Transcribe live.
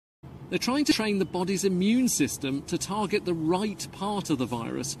They're trying to train the body's immune system to target the right part of the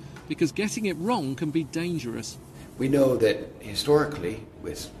virus, because getting it wrong can be dangerous. We know that historically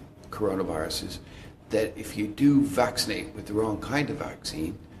with coronaviruses, that if you do vaccinate with the wrong kind of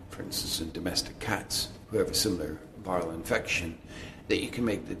vaccine, for instance in domestic cats who have a similar viral infection, that you can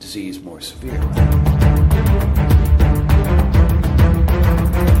make the disease more severe.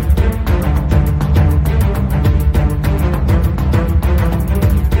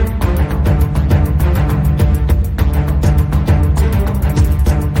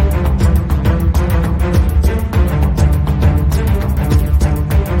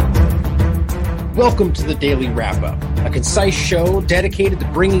 Welcome to the Daily Wrap-Up, a concise show dedicated to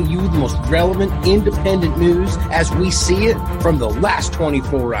bringing you the most relevant independent news as we see it from the last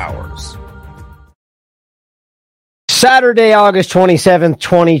 24 hours. Saturday, August 27th,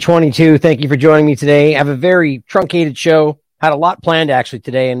 2022. Thank you for joining me today. I have a very truncated show. Had a lot planned actually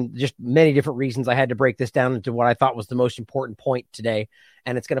today, and just many different reasons I had to break this down into what I thought was the most important point today.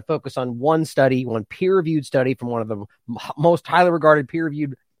 And it's going to focus on one study, one peer-reviewed study from one of the most highly regarded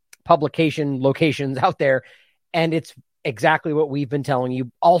peer-reviewed publication locations out there, and it's exactly what we've been telling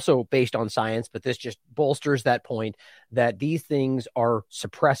you, also based on science, but this just bolsters that point that these things are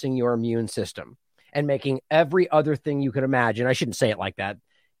suppressing your immune system and making every other thing you could imagine, I shouldn't say it like that,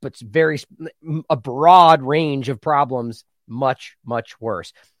 but it's a broad range of problems much, much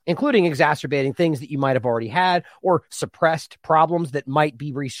worse, including exacerbating things that you might have already had or suppressed problems that might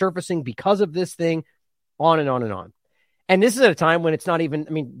be resurfacing because of this thing, on and on and on. And this is at a time when it's not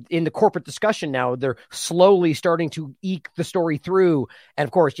even, in the corporate discussion now, they're slowly starting to eke the story through. And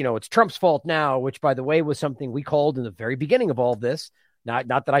of course, it's Trump's fault now, which, by the way, was something we called in the very beginning of all of this. Not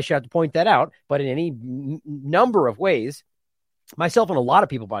that I should have to point that out, but in any number of ways, myself and a lot of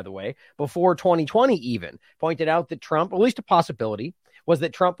people, by the way, before 2020 even pointed out that Trump, at least a possibility, was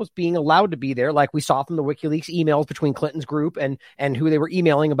that Trump was being allowed to be there, like we saw from the WikiLeaks emails between Clinton's group and who they were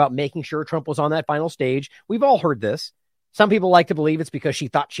emailing about making sure Trump was on that final stage. We've all heard this. Some people like to believe it's because she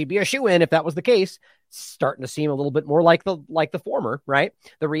thought she'd be a shoo-in if that was the case. Starting to seem a little bit more like the former, right?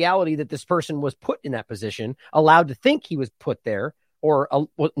 The reality that this person was put in that position, allowed to think he was put there, or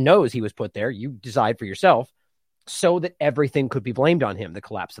knows he was put there, you decide for yourself, so that everything could be blamed on him. The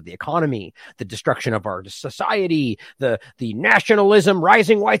collapse of the economy, the destruction of our society, the nationalism,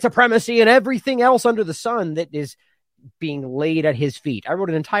 rising white supremacy, and everything else under the sun that is being laid at his feet. I wrote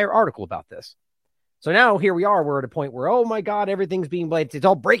an entire article about this. So now here we are, we're at a point where, oh my God, everything's being blamed. It's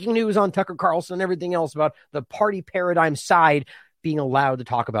all breaking news on Tucker Carlson and everything else about the party paradigm side being allowed to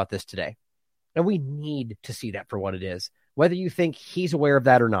talk about this today. And we need to see that for what it is, whether you think he's aware of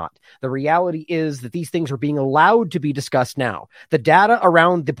that or not. The reality is that these things are being allowed to be discussed now. The data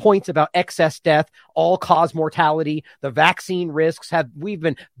around the points about excess death, all-cause mortality, the vaccine risks, we've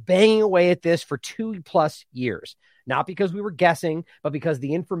been banging away at this for 2+ years. Not because we were guessing, but because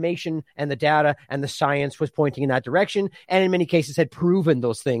the information and the data and the science was pointing in that direction, and in many cases had proven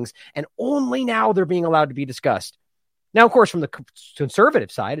those things. And only now they're being allowed to be discussed. Now, of course, from the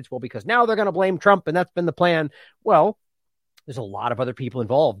conservative side, it's, well, because now they're going to blame Trump, and that's been the plan. Well, there's a lot of other people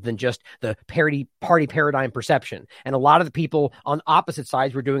involved than just the party paradigm perception. And a lot of the people on opposite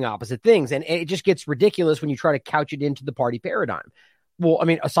sides were doing opposite things. And it just gets ridiculous when you try to couch it into the party paradigm. Well,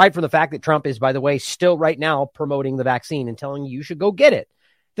 aside from the fact that Trump is, by the way, still right now promoting the vaccine and telling you should go get it.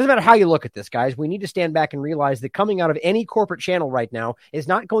 Doesn't matter how you look at this, guys. We need to stand back and realize that coming out of any corporate channel right now is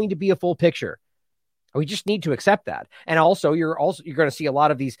not going to be a full picture. We just need to accept that. And also, you're going to see a lot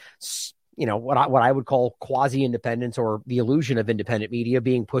of these, what I would call quasi-independents or the illusion of independent media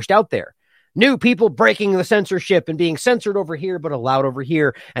being pushed out there. New people breaking the censorship and being censored over here, but allowed over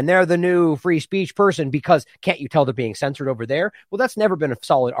here. And they're the new free speech person because can't you tell they're being censored over there? Well, that's never been a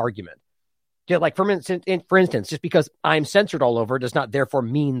solid argument. Like, for instance, just because I'm censored all over does not therefore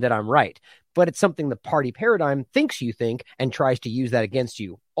mean that I'm right. But it's something the party paradigm thinks you think and tries to use that against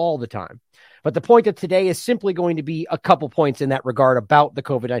you all the time. But the point of today is simply going to be a couple points in that regard about the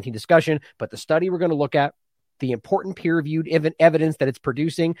COVID-19 discussion. But the study we're going to look at, the important peer-reviewed evidence that it's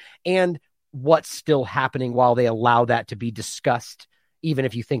producing, and what's still happening while they allow that to be discussed, even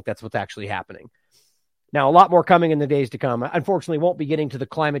if you think that's what's actually happening. Now, a lot more coming in the days to come. Unfortunately, won't be getting to the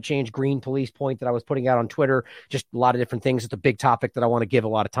climate change green police point that I was putting out on Twitter. Just a lot of different things. It's a big topic that I want to give a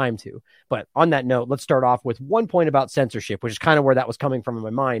lot of time to. But on that note, let's start off with one point about censorship, which is kind of where that was coming from in my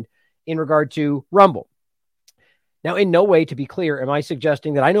mind in regard to Rumble. Now, in no way, to be clear, am I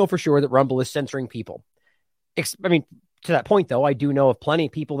suggesting that I know for sure that Rumble is censoring people. To that point, though, I do know of plenty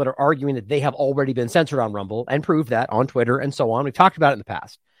of people that are arguing that they have already been censored on Rumble and proved that on Twitter and so on. We've talked about it in the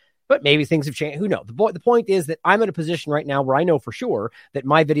past. But maybe things have changed. Who knows? The point is that I'm in a position right now where I know for sure that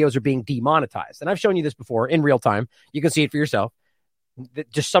my videos are being demonetized. And I've shown you this before in real time. You can see it for yourself.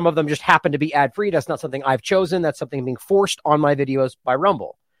 Just some of them just happen to be ad-free. That's not something I've chosen. That's something being forced on my videos by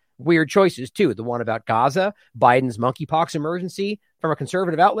Rumble. Weird choices, too. The one about Gaza, Biden's monkeypox emergency from a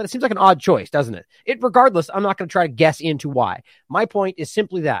conservative outlet. It seems like an odd choice, doesn't it? Regardless, I'm not going to try to guess into why. My point is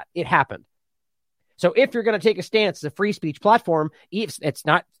simply that it happened. So if you're going to take a stance as a free speech platform, it's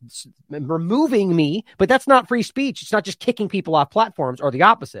not removing me, but that's not free speech. It's not just kicking people off platforms or the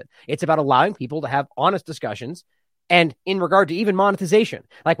opposite. It's about allowing people to have honest discussions. And in regard to even monetization,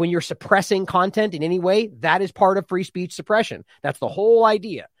 like when you're suppressing content in any way, that is part of free speech suppression. That's the whole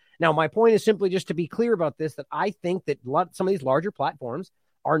idea. Now, my point is simply just to be clear about this, that I think that some of these larger platforms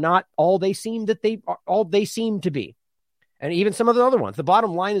are not all they seem to be. And even some of the other ones. The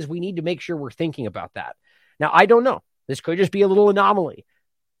bottom line is we need to make sure we're thinking about that. Now, I don't know. This could just be a little anomaly.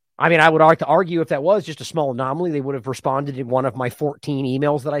 I mean, I would like to argue if that was just a small anomaly, they would have responded in one of my 14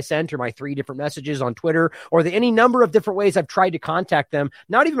 emails that I sent or my 3 different messages on Twitter or any number of different ways I've tried to contact them,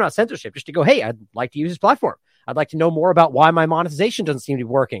 not even about censorship, just to go, hey, I'd like to use this platform. I'd like to know more about why my monetization doesn't seem to be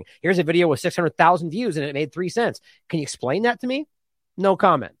working. Here's a video with 600,000 views and it made 3 cents. Can you explain that to me? No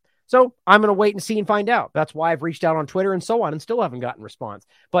comment. So I'm going to wait and see and find out. That's why I've reached out on Twitter and so on and still haven't gotten a response.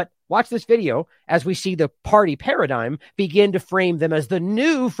 But watch this video as we see the party paradigm begin to frame them as the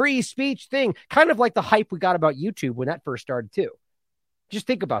new free speech thing, kind of like the hype we got about YouTube when that first started too. Just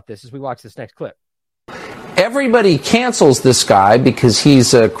think about this as we watch this next clip. Everybody cancels this guy because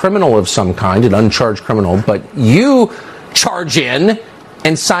he's a criminal of some kind, an uncharged criminal, but you charge in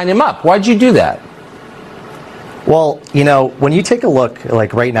and sign him up. Why'd you do that? Well, you know, when you take a look,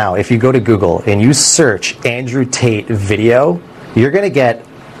 like right now, if you go to Google and you search Andrew Tate video, you're going to get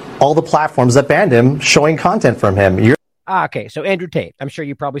all the platforms that banned him showing content from him. Okay, so Andrew Tate, I'm sure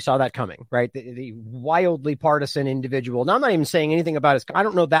you probably saw that coming, right? The wildly partisan individual. Now, I'm not even saying anything about I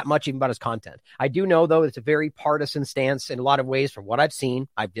don't know that much even about his content. I do know, though, it's a very partisan stance in a lot of ways from what I've seen.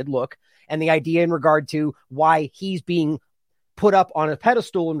 I did look. And the idea in regard to why he's being put up on a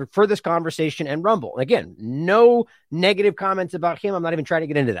pedestal for this conversation and Rumble. Again, no negative comments about him. I'm not even trying to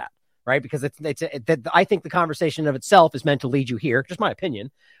get into that, right? Because I think the conversation of itself is meant to lead you here, just my opinion.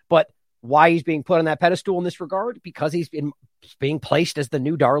 But why he's being put on that pedestal in this regard? Because he's being placed as the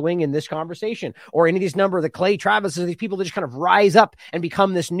new darling in this conversation, or any of these number of the Clay Travises, these people that just kind of rise up and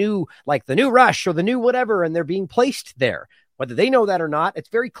become this new, like the new Rush or the new whatever, and they're being placed there. Whether they know that or not, it's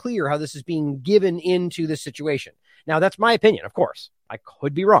very clear how this is being given into this situation. Now, that's my opinion, of course. I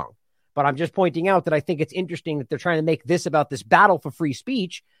could be wrong, but I'm just pointing out that I think it's interesting that they're trying to make this about this battle for free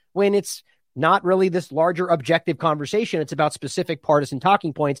speech when it's not really this larger objective conversation. It's about specific partisan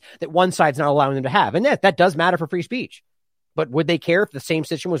talking points that one side's not allowing them to have. And that does matter for free speech. But would they care if the same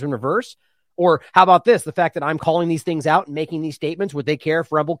situation was in reverse? Or how about this? The fact that I'm calling these things out and making these statements, would they care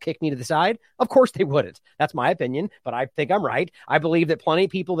if Rumble kicked me to the side? Of course they wouldn't. That's my opinion, but I think I'm right. I believe that plenty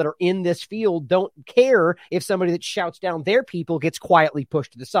of people that are in this field don't care if somebody that shouts down their people gets quietly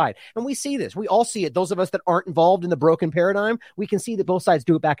pushed to the side. And we see this. We all see it. Those of us that aren't involved in the broken paradigm, we can see that both sides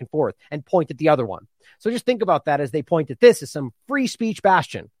do it back and forth and point at the other one. So just think about that as they point at this as some free speech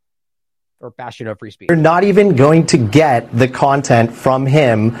bastion. Or bastion of free speech. You're not even going to get the content from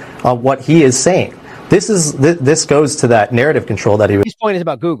him of what he is saying. This goes to that narrative control that his point is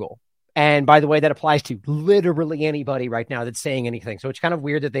about Google. And by the way, that applies to literally anybody right now that's saying anything. So it's kind of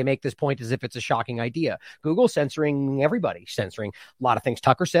weird that they make this point as if it's a shocking idea. Google censoring everybody, censoring a lot of things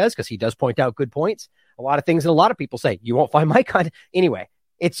Tucker says, because he does point out good points. A lot of things that a lot of people say. You won't find my content. Anyway.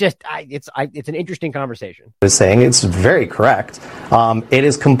 It's just, it's an interesting conversation. Is saying it's very correct. It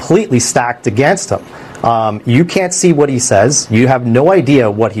is completely stacked against him. You can't see what he says. You have no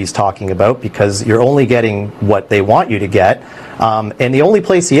idea what he's talking about because you're only getting what they want you to get. And the only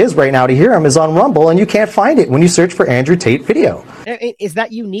place he is right now to hear him is on Rumble, and you can't find it when you search for Andrew Tate video. Is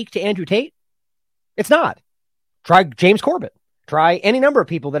that unique to Andrew Tate? It's not. Try James Corbett. Try any number of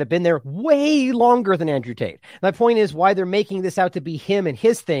people that have been there way longer than Andrew Tate. My point is why they're making this out to be him and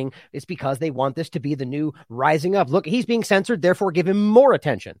his thing is because they want this to be the new rising up. Look, he's being censored, therefore give him more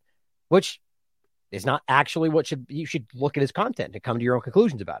attention, which is not actually what you should look at his content and come to your own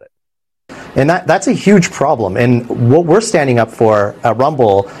conclusions about it. And that's a huge problem. And what we're standing up for at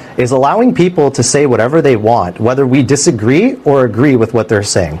Rumble is allowing people to say whatever they want, whether we disagree or agree with what they're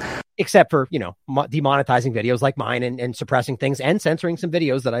saying. Except for, demonetizing videos like mine and suppressing things and censoring some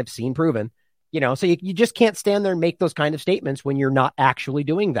videos that I've seen proven, so you just can't stand there and make those kind of statements when you're not actually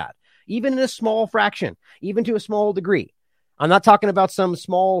doing that, even in a small fraction, even to a small degree. I'm not talking about some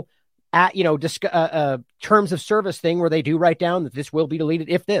small at, terms of service thing where they do write down that this will be deleted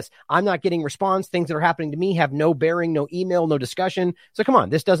if this. I'm not getting response. Things that are happening to me have no bearing, no email, no discussion. So come on,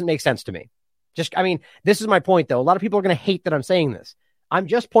 this doesn't make sense to me. This is my point, though. A lot of people are going to hate that I'm saying this. I'm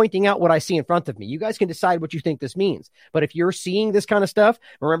just pointing out what I see in front of me. You guys can decide what you think this means. But if you're seeing this kind of stuff,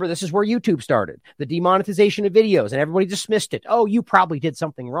 remember, this is where YouTube started, the demonetization of videos, and everybody dismissed it. Oh, you probably did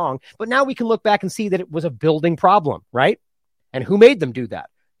something wrong. But now we can look back and see that it was a building problem, right? And who made them do that?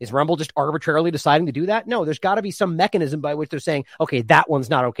 Is Rumble just arbitrarily deciding to do that? No, there's got to be some mechanism by which they're saying, okay, that one's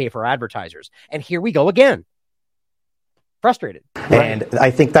not okay for advertisers. And here we go again. Frustrated. And I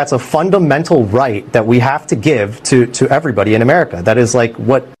think that's a fundamental right that we have to give to everybody in America. That is like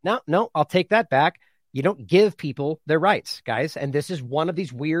what... No, I'll take that back. You don't give people their rights, guys. And this is one of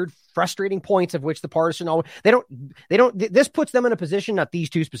these weird, frustrating points of which the partisan, this puts them in a position, not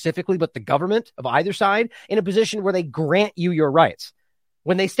these two specifically, but the government of either side, in a position where they grant you your rights.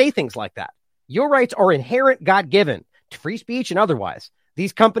 When they say things like that, your rights are inherent, God-given, to free speech and otherwise.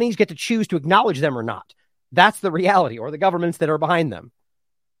 These companies get to choose to acknowledge them or not. That's the reality, or the governments that are behind them.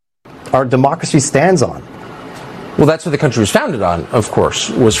 Our democracy stands on. Well, that's what the country was founded on, of course,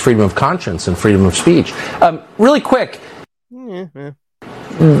 was freedom of conscience and freedom of speech. Really quick, they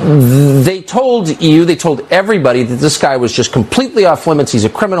told everybody that this guy was just completely off limits. He's a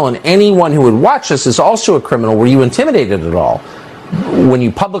criminal, and anyone who would watch this is also a criminal. Were you intimidated at all when you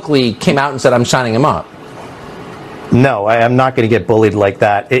publicly came out and said, I'm signing him up? No, I am not going to get bullied like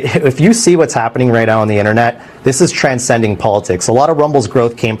that. If you see what's happening right now on the internet, this is transcending politics. A lot of Rumble's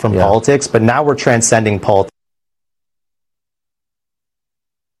growth came from politics, but now we're transcending politics.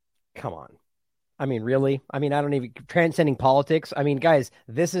 Come on. I mean, really? I mean, I don't even... Transcending politics? I mean, guys,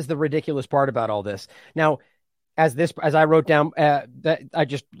 this is the ridiculous part about all this. Now, as I wrote down, that I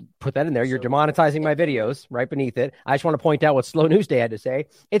just put that in there. You're demonetizing my videos right beneath it. I just want to point out what Slow News Day had to say.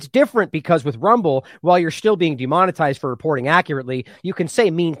 It's different because with Rumble, while you're still being demonetized for reporting accurately, you can say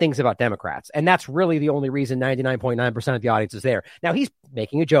mean things about Democrats. And that's really the only reason 99.9% of the audience is there. Now, he's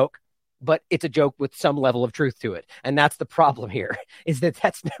making a joke, but it's a joke with some level of truth to it. And that's the problem here, is that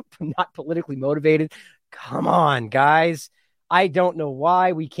that's not politically motivated. Come on, guys. I don't know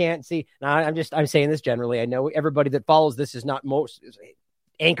why we can't see. Now, I'm saying this generally. I know everybody that follows this is not is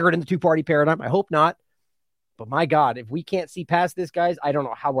anchored in the two-party paradigm. I hope not. But my God, if we can't see past this, guys, I don't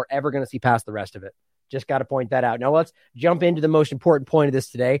know how we're ever going to see past the rest of it. Just got to point that out. Now let's jump into the most important point of this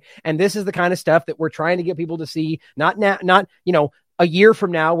today. And this is the kind of stuff that we're trying to get people to see, not a year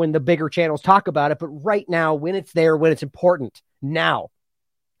from now when the bigger channels talk about it, but right now when it's there, when it's important now.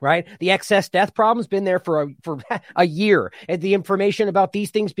 Right? The excess death problem's been there for a year. And the information about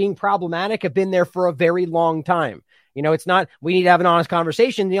these things being problematic have been there for a very long time. It's not, we need to have an honest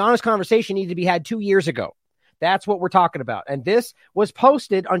conversation. The honest conversation needed to be had 2 years ago. That's what we're talking about. And this was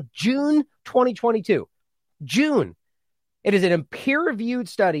posted on June 2022. June. It is a peer-reviewed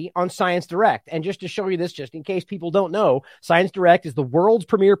study on Science Direct. And just to show you this, just in case people don't know, Science Direct is the world's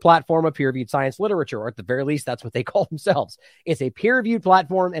premier platform of peer-reviewed science literature, or at the very least, that's what they call themselves. It's a peer-reviewed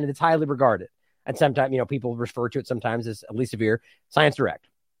platform, and it's highly regarded. And sometimes, people refer to it sometimes as, at least severe, Science Direct.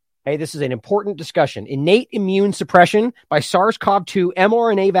 Hey, this is an important discussion. Innate immune suppression by SARS-CoV-2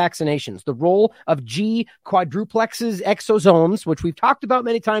 mRNA vaccinations. The role of G quadruplexes exosomes, which we've talked about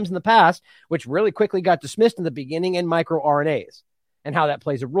many times in the past, which really quickly got dismissed in the beginning, and microRNAs, and how that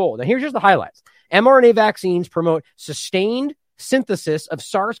plays a role. Now, here's just the highlights. mRNA vaccines promote sustained synthesis of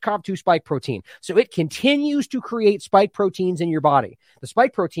SARS-CoV-2 spike protein. So it continues to create spike proteins in your body. The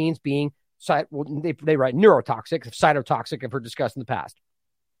spike proteins being, they write neurotoxic, cytotoxic, I've heard discussed in the past.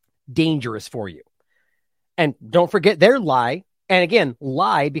 Dangerous for you. And don't forget their lie. And again,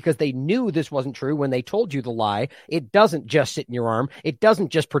 lie because they knew this wasn't true when they told you the lie. It doesn't just sit in your arm. It doesn't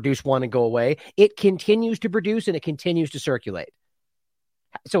just produce one and go away. It continues to produce and it continues to circulate.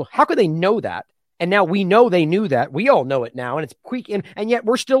 So how could they know that? And now we know they knew that. We all know it now, and it's quick. And yet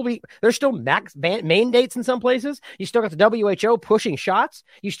there's still max mandates in some places. You still got the WHO pushing shots.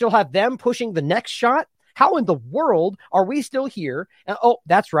 You still have them pushing the next shot. How in the world are we still here? And,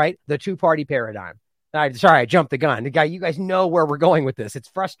 that's right, the two-party paradigm. Sorry, I jumped the gun. You guys know where we're going with this. It's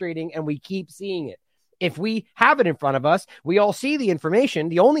frustrating, and we keep seeing it. If we have it in front of us, we all see the information.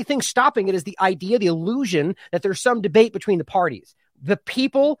 The only thing stopping it is the idea, the illusion that there's some debate between the parties. The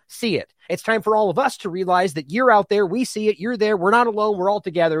people see it. It's time for all of us to realize that you're out there. We see it. You're there. We're not alone. We're all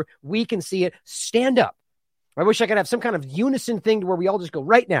together. We can see it. Stand up. I wish I could have some kind of unison thing to where we all just go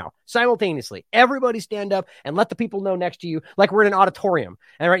right now, simultaneously. Everybody stand up and let the people know next to you, like we're in an auditorium.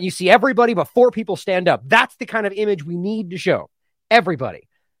 And right, you see everybody, but 4 people stand up. That's the kind of image we need to show. Everybody.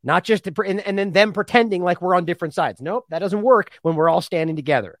 Not just and then them pretending like we're on different sides. Nope, that doesn't work when we're all standing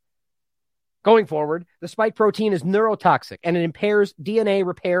together. Going forward, the spike protein is neurotoxic and it impairs DNA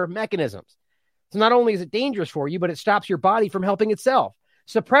repair mechanisms. So not only is it dangerous for you, but it stops your body from helping itself.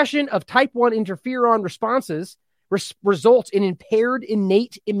 Suppression of type 1 interferon responses results in impaired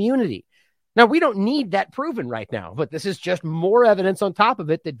innate immunity. Now, we don't need that proven right now, but this is just more evidence on top of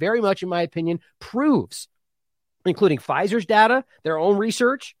it that very much, in my opinion, proves, including Pfizer's data, their own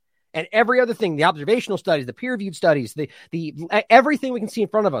research, and every other thing, the observational studies, the peer-reviewed studies, the everything we can see in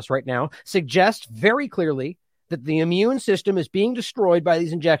front of us right now suggests very clearly that the immune system is being destroyed by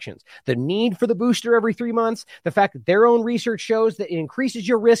these injections. The need for the booster every 3 months, the fact that their own research shows that it increases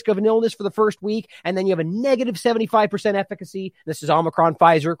your risk of an illness for the first week, and then you have a negative 75% efficacy. This is Omicron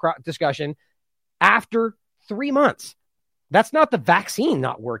Pfizer discussion after 3 months. That's not the vaccine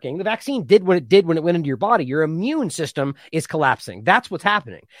not working. The vaccine did what it did when it went into your body. Your immune system is collapsing. That's what's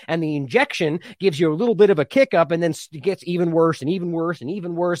happening. And the injection gives you a little bit of a kick up, and then it gets even worse and even worse and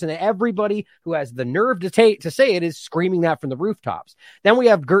even worse. And everybody who has the nerve to say it is screaming that from the rooftops. Then we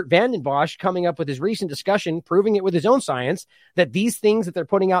have Gert Vanden Bossche coming up with his recent discussion, proving it with his own science, that these things that they're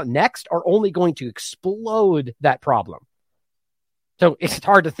putting out next are only going to explode that problem. So it's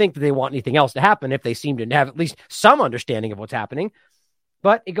hard to think that they want anything else to happen if they seem to have at least some understanding of what's happening.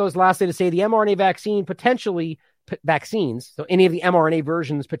 But it goes lastly to say the mRNA vaccines, so any of the mRNA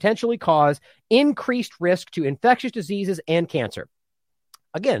versions, potentially cause increased risk to infectious diseases and cancer.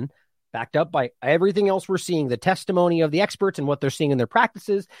 Again, backed up by everything else we're seeing, the testimony of the experts and what they're seeing in their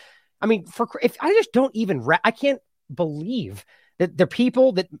practices. I mean, if I just don't even, I can't believe that the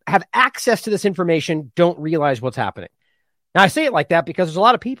people that have access to this information don't realize what's happening. Now, I say it like that because there's a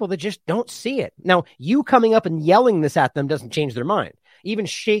lot of people that just don't see it. Now, you coming up and yelling this at them doesn't change their mind. Even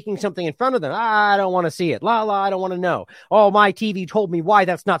shaking something in front of them, I don't want to see it. I don't want to know. Oh, my TV told me why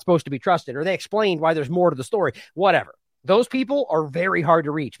that's not supposed to be trusted, or they explained why there's more to the story. Whatever. Those people are very hard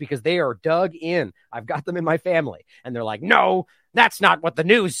to reach because they are dug in. I've got them in my family, and they're like, no, that's not what the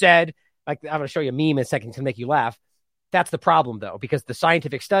news said. Like, I'm going to show you a meme in a second to make you laugh. That's the problem, though, because the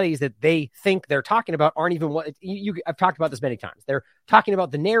scientific studies that they think they're talking about aren't even what I've talked about this many times. They're talking about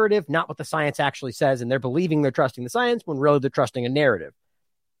the narrative, not what the science actually says, and they're believing they're trusting the science when really they're trusting a narrative.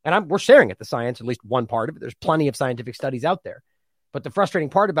 And we're staring at the science, at least one part of it. There's plenty of scientific studies out there. But the frustrating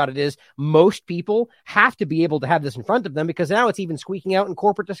part about it is most people have to be able to have this in front of them because now it's even squeaking out in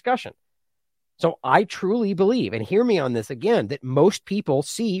corporate discussion. So I truly believe, and hear me on this again, that most people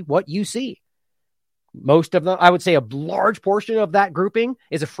see what you see. Most of them, I would say a large portion of that grouping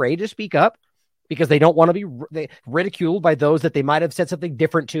is afraid to speak up because they don't want to be ridiculed by those that they might have said something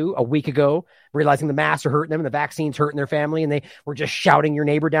different to a week ago, realizing the masks are hurting them and the vaccine's hurting their family, and they were just shouting your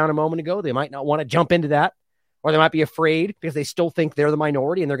neighbor down a moment ago. They might not want to jump into that, or they might be afraid because they still think they're the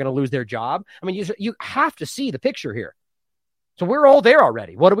minority and they're going to lose their job. I mean, you have to see the picture here. So we're all there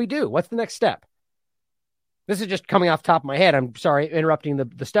already. What do we do? What's the next step? This is just coming off the top of my head. I'm sorry, interrupting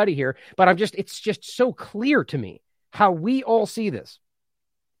the study here, but it's just so clear to me how we all see this,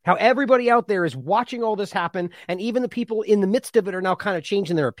 how everybody out there is watching all this happen. And even the people in the midst of it are now kind of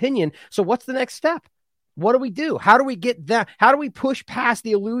changing their opinion. So what's the next step? What do we do? How do we get that? How do we push past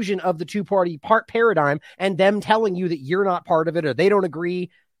the illusion of the two-party paradigm and them telling you that you're not part of it or they don't agree?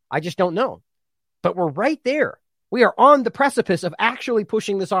 I just don't know. But we're right there. We are on the precipice of actually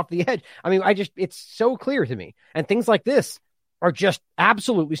pushing this off the edge. I mean, it's so clear to me. And things like this are just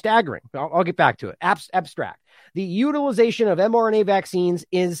absolutely staggering. I'll get back to it. Abstract. The utilization of mRNA vaccines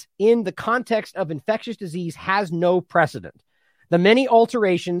is in the context of infectious disease has no precedent. The many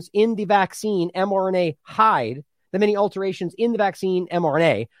alterations in the vaccine mRNA hide the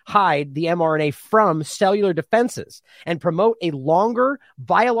mRNA from cellular defenses and promote a longer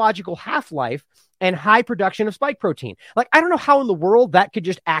biological half-life and high production of spike protein. Like, I don't know how in the world that could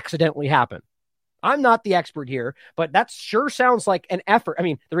just accidentally happen. I'm not the expert here, but that sure sounds like an effort. I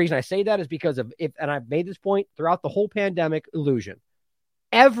mean, the reason I say that is because of and I've made this point throughout the whole pandemic, illusion.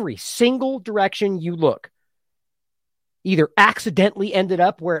 Every single direction you look either accidentally ended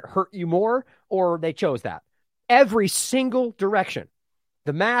up where it hurt you more or they chose that. Every single direction.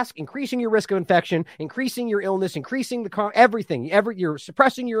 The mask, increasing your risk of infection, increasing your illness, increasing everything. You're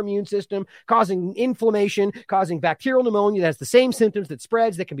suppressing your immune system, causing inflammation, causing bacterial pneumonia that has the same symptoms that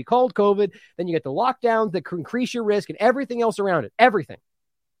spreads that can be called COVID. Then you get the lockdowns that can increase your risk and everything else around it. Everything.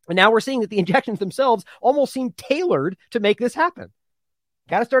 And now we're seeing that the injections themselves almost seem tailored to make this happen.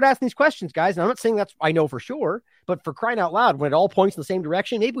 Got to start asking these questions, guys. And I'm not saying that's I know for sure, but for crying out loud, when it all points in the same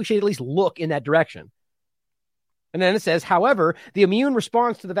direction, maybe we should at least look in that direction. And then it says, however, the immune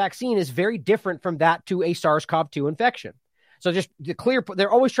response to the vaccine is very different from that to a SARS-CoV-2 infection. So just to clear, they're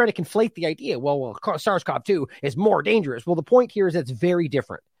always trying to conflate the idea. Well, SARS-CoV-2 is more dangerous. Well, the point here is that it's very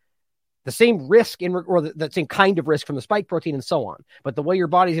different. The same risk or the same kind of risk from the spike protein and so on. But the way your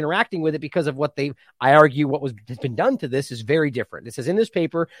body's interacting with it because of I argue what has been done to this is very different. It says in this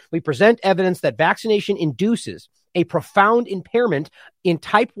paper, we present evidence that vaccination induces a profound impairment in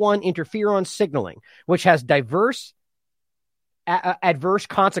type 1 interferon signaling, which has diverse adverse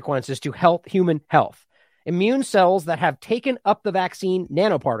consequences to human health. Immune cells that have taken up the vaccine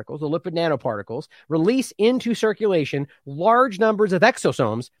nanoparticles, the lipid nanoparticles, release into circulation large numbers of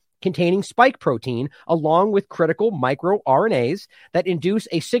exosomes containing spike protein, along with critical microRNAs that induce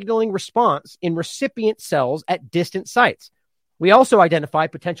a signaling response in recipient cells at distant sites. We also identify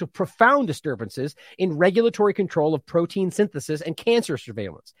potential profound disturbances in regulatory control of protein synthesis and cancer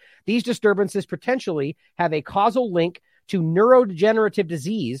surveillance. These disturbances potentially have a causal link to neurodegenerative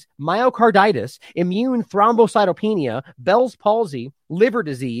disease, myocarditis, immune thrombocytopenia, Bell's palsy, liver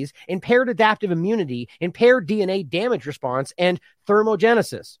disease, impaired adaptive immunity, impaired DNA damage response, and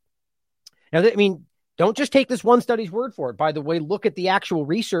thermogenesis. Now, don't just take this one study's word for it. By the way, look at the actual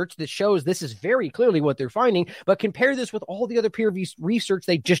research that shows this is very clearly what they're finding, but compare this with all the other peer-reviewed research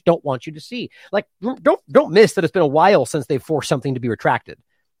they just don't want you to see. Like, don't miss that it's been a while since they've forced something to be retracted.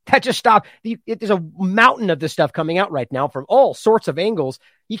 That just stopped. There's a mountain of this stuff coming out right now from all sorts of angles.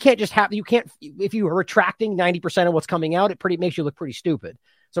 If you are retracting 90% of what's coming out, it makes you look pretty stupid.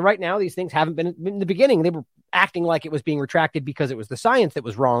 So right now, these things haven't been in the beginning. They were acting like it was being retracted because it was the science that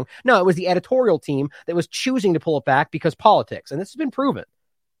was wrong. No, it was the editorial team that was choosing to pull it back because politics. And this has been proven.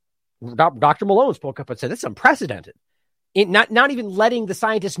 Dr. Malone spoke up and said, this is unprecedented. Not even letting the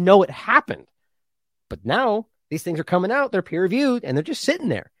scientists know it happened. But now these things are coming out. They're peer reviewed and they're just sitting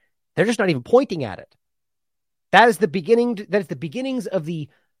there. They're just not even pointing at it. That is the beginning. That is the beginnings of the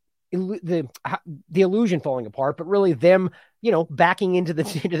illusion falling apart, but really them, backing into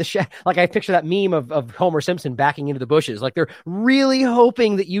the shed. Like I picture that meme of Homer Simpson backing into the bushes. Like they're really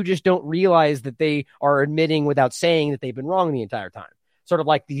hoping that you just don't realize that they are admitting without saying that they've been wrong the entire time. Sort of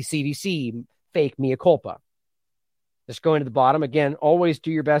like the CDC fake mea culpa. Just going to the bottom again. Always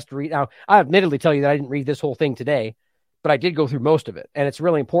do your best to read. Now, I admittedly tell you that I didn't read this whole thing today, but I did go through most of it. And it's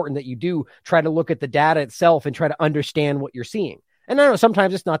really important that you do try to look at the data itself and try to understand what you're seeing. And I know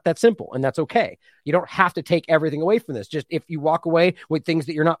sometimes it's not that simple, and that's okay. You don't have to take everything away from this. Just if you walk away with things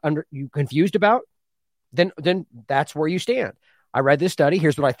that you're not confused about, then that's where you stand. I read this study.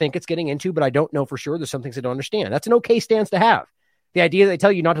 Here's what I think it's getting into, but I don't know for sure. There's some things I don't understand. That's an okay stance to have. The idea that they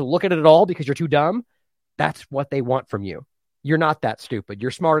tell you not to look at it at all because you're too dumb, that's what they want from you. You're not that stupid.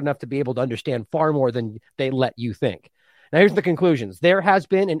 You're smart enough to be able to understand far more than they let you think. Now, here's the conclusions. There has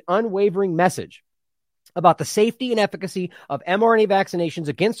been an unwavering message about the safety and efficacy of mRNA vaccinations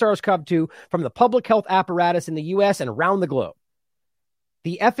against SARS-CoV-2 from the public health apparatus in the U.S. and around the globe.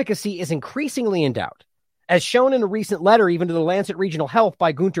 The efficacy is increasingly in doubt. As shown in a recent letter, even to the Lancet Regional Health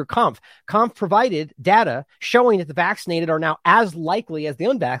by Gunter Kampf, Kampf provided data showing that the vaccinated are now as likely as the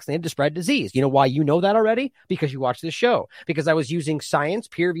unvaccinated to spread disease. You know why you know that already? Because you watched this show. Because I was using science,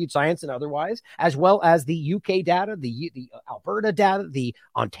 peer-reviewed science and otherwise, as well as the UK data, the Alberta data, the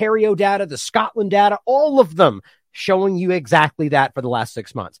Ontario data, the Scotland data, all of them showing you exactly that for the last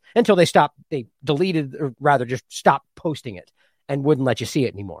 6 months until they deleted, or rather just stopped posting it and wouldn't let you see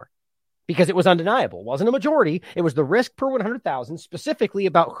it anymore. Because it was undeniable. It wasn't a majority. It was the risk per 100,000, specifically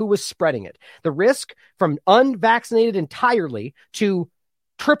about who was spreading it. The risk from unvaccinated entirely to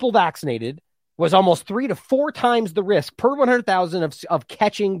triple vaccinated was almost 3 to 4 times the risk per 100,000 of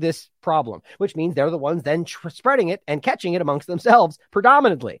catching this problem, which means they're the ones then spreading it and catching it amongst themselves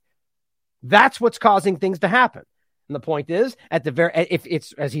predominantly. That's what's causing things to happen. And the point is, if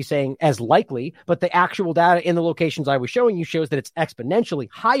it's, as he's saying, as likely, but the actual data in the locations I was showing you shows that it's exponentially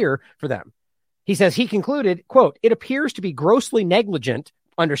higher for them. He says he concluded, quote, it appears to be grossly negligent,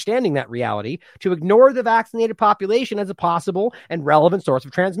 understanding that reality, to ignore the vaccinated population as a possible and relevant source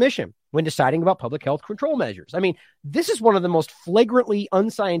of transmission when deciding about public health control measures. I mean, this is one of the most flagrantly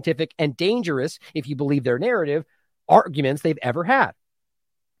unscientific and dangerous, if you believe their narrative, arguments they've ever had.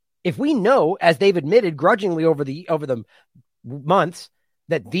 If we know, as they've admitted grudgingly over the months,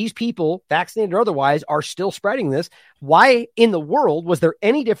 that these people, vaccinated or otherwise, are still spreading this, why in the world was there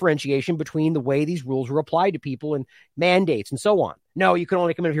any differentiation between the way these rules were applied to people and mandates and so on? No, you can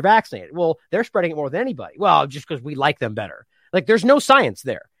only come in if you're vaccinated. Well, they're spreading it more than anybody. Well, just because we like them better. Like, there's no science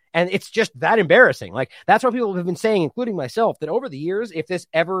there. And it's just that embarrassing. Like, that's what people have been saying, including myself, that over the years,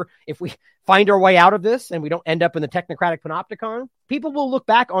 if we find our way out of this and we don't end up in the technocratic panopticon, people will look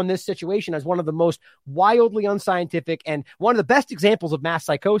back on this situation as one of the most wildly unscientific and one of the best examples of mass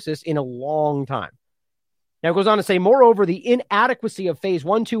psychosis in a long time. Now, it goes on to say, moreover, the inadequacy of phase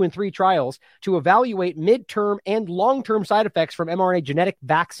 1, 2, and 3 trials to evaluate midterm and long-term side effects from mRNA genetic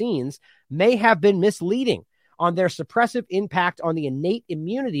vaccines may have been misleading on their suppressive impact on the innate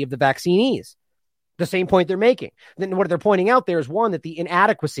immunity of the vaccinees. The same point they're making. Then what they're pointing out there is, one, that the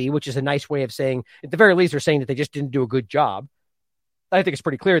inadequacy, which is a nice way of saying, at the very least, they're saying that they just didn't do a good job. I think it's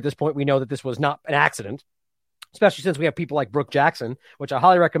pretty clear at this point. We know that this was not an accident, especially since we have people like Brooke Jackson, which I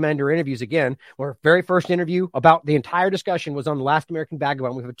highly recommend her interviews again. Her very first interview about the entire discussion was on The Last American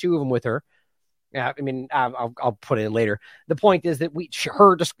Vagabond. We have 2 of them with her. I mean, I'll put it in later. The point is that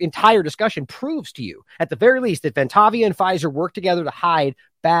her entire discussion proves to you, at the very least, that Ventavia and Pfizer worked together to hide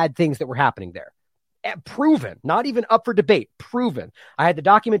bad things that were happening there. Proven, not even up for debate, proven. I had the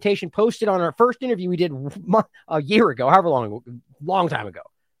documentation posted on our first interview we did a year ago, however long time ago.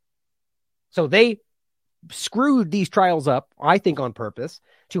 So they screwed these trials up, I think on purpose,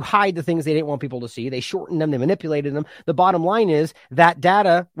 to hide the things they didn't want people to see. They shortened them, they manipulated them. The bottom line is that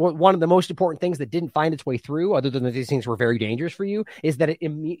data, one of the most important things that didn't find its way through, other than that these things were very dangerous for you, is that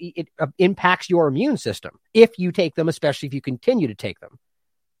it impacts your immune system if you take them, especially if you continue to take them.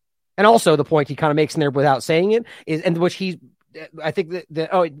 And also the point he kind of makes in there without saying it is, and which I think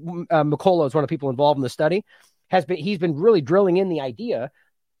that McCullough is one of the people involved in the study, he's been really drilling in the idea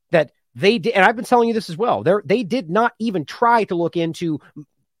that they did, and I've been telling you this as well, they did not even try to look into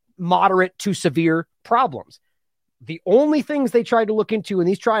moderate to severe problems. The only things they tried to look into in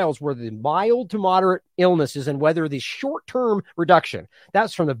these trials were the mild to moderate illnesses and whether the short-term reduction.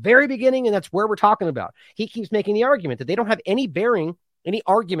 That's from the very beginning, and that's where we're talking about. He keeps making the argument that they don't have any bearing, any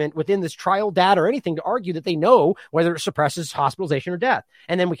argument within this trial data or anything to argue that they know whether it suppresses hospitalization or death.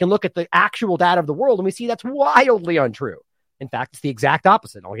 And then we can look at the actual data of the world and we see that's wildly untrue. In fact, it's the exact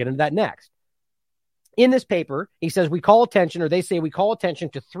opposite. I'll get into that next. In this paper, he says they say we call attention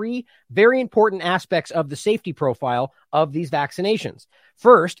to 3 very important aspects of the safety profile of these vaccinations.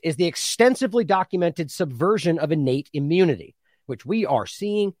 First is the extensively documented subversion of innate immunity, which we are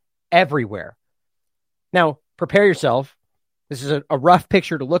seeing everywhere. Now, prepare yourself. This is a rough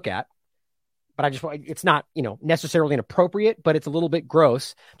picture to look at, but it's not, necessarily inappropriate, but it's a little bit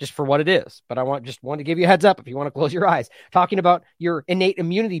gross just for what it is. But I want to give you a heads up if you want to close your eyes. Talking about your innate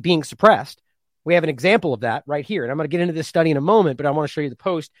immunity being suppressed, we have an example of that right here. And I'm going to get into this study in a moment, but I want to show you the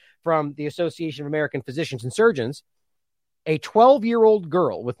post from the Association of American Physicians and Surgeons. A 12-year-old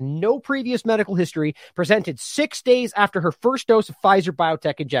girl with no previous medical history presented 6 days after her first dose of Pfizer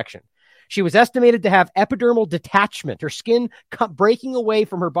BioNTech injection. She was estimated to have epidermal detachment, her skin breaking away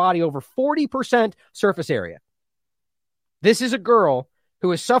from her body over 40% surface area. This is a girl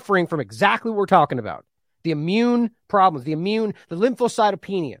who is suffering from exactly what we're talking about. The immune problems, the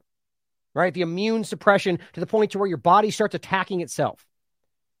lymphocytopenia, right? The immune suppression to the point to where your body starts attacking itself.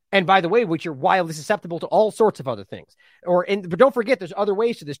 And by the way, which you're wildly susceptible to all sorts of other things. But don't forget, there's other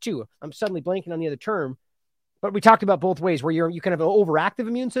ways to this too. I'm suddenly blanking on the other term. But we talked about both ways where you can have an overactive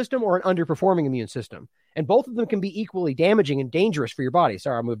immune system or an underperforming immune system. And both of them can be equally damaging and dangerous for your body.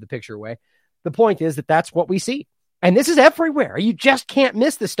 Sorry, I'll move the picture away. The point is that that's what we see. And this is everywhere. You just can't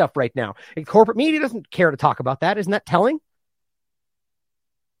miss this stuff right now. And corporate media doesn't care to talk about that. Isn't that telling?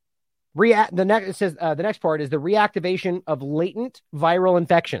 The next part is the reactivation of latent viral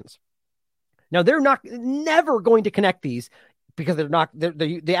infections. Now, they're never going to connect these because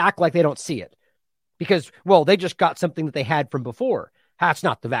they act like they don't see it. Because, they just got something that they had from before. That's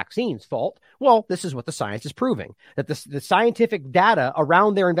not the vaccine's fault. Well, this is what the science is proving. That the scientific data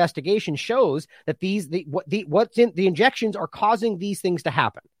around their investigation shows that what's in the injections are causing these things to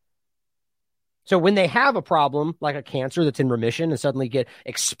happen. So when they have a problem, like a cancer that's in remission and suddenly get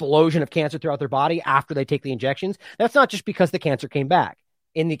explosion of cancer throughout their body after they take the injections, that's not just because the cancer came back.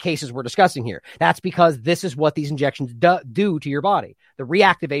 In the cases we're discussing here, that's because this is what these injections do to your body. The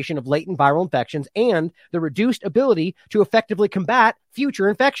reactivation of latent viral infections and the reduced ability to effectively combat future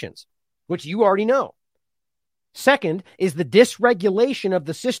infections, which you already know. Second is the dysregulation of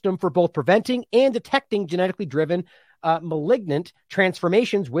the system for both preventing and detecting genetically driven malignant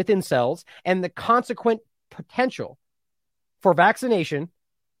transformations within cells and the consequent potential for vaccination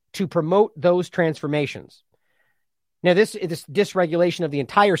to promote those transformations. Now, this dysregulation of the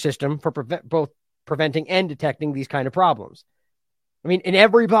entire system for both preventing and detecting these kind of problems. I mean, in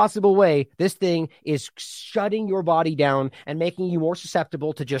every possible way, this thing is shutting your body down and making you more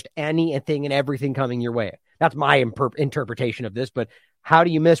susceptible to just anything and everything coming your way. That's my interpretation of this, but how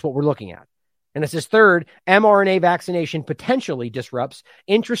do you miss what we're looking at? And it says, third, mRNA vaccination potentially disrupts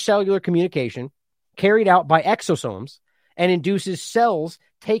intracellular communication carried out by exosomes and induces cells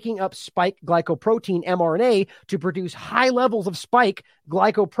taking up spike glycoprotein mRNA to produce high levels of spike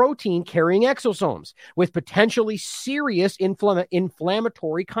glycoprotein carrying exosomes with potentially serious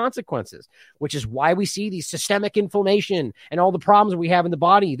inflammatory consequences, which is why we see the systemic inflammation and all the problems we have in the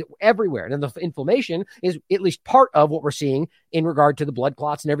body everywhere. And the inflammation is at least part of what we're seeing in regard to the blood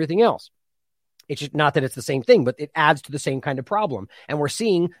clots and everything else. It's just not that it's the same thing, but it adds to the same kind of problem. And we're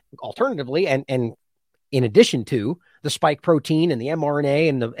seeing alternatively, and in addition to the spike protein and the mRNA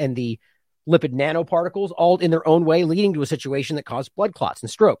and the lipid nanoparticles, all in their own way, leading to a situation that caused blood clots and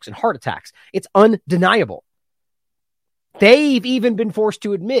strokes and heart attacks. It's undeniable. They've even been forced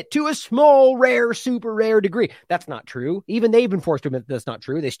to admit to a small, rare, super rare degree. That's not true. Even they've been forced to admit that's not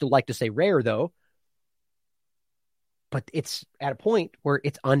true. They still like to say rare, though. But it's at a point where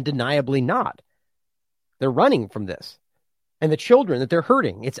it's undeniably not. They're running from this. And the children that they're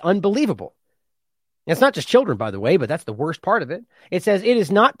hurting, it's unbelievable. And it's not just children, by the way, but that's the worst part of it. It says it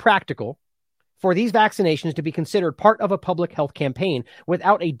is not practical for these vaccinations to be considered part of a public health campaign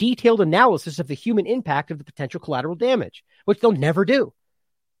without a detailed analysis of the human impact of the potential collateral damage, which they'll never do.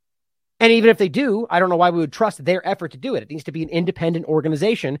 And even if they do, I don't know why we would trust their effort to do it. It needs to be an independent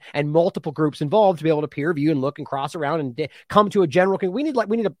organization and multiple groups involved to be able to peer review and look and cross around and come to a general. We need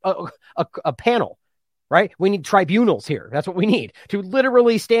a panel. Right? We need tribunals here. That's what we need, to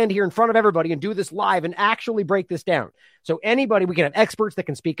literally stand here in front of everybody and do this live and actually break this down. So anybody, we can have experts that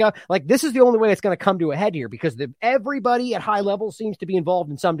can speak up. Like, this is the only way it's going to come to a head here, because everybody at high level seems to be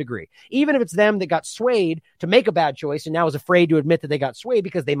involved in some degree, even if it's them that got swayed to make a bad choice and now is afraid to admit that they got swayed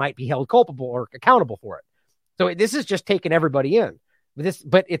because they might be held culpable or accountable for it. So this is just taking everybody in.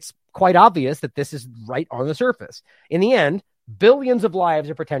 But it's quite obvious that this is right on the surface. In the end, billions of lives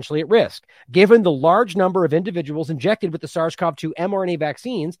are potentially at risk, given the large number of individuals injected with the SARS-CoV-2 mRNA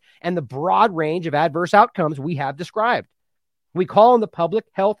vaccines and the broad range of adverse outcomes we have described. We call on the public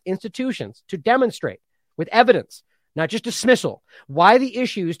health institutions to demonstrate with evidence, not just dismissal, why the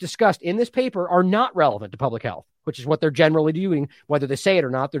issues discussed in this paper are not relevant to public health, which is what they're generally doing. Whether they say it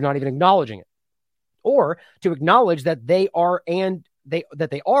or not, they're not even acknowledging it. Or to acknowledge that they are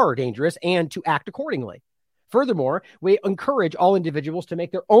dangerous and to act accordingly. Furthermore, we encourage all individuals to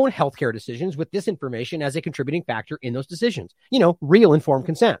make their own healthcare decisions with this information as a contributing factor in those decisions. Real informed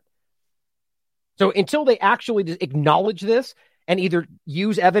consent. So until they actually acknowledge this and either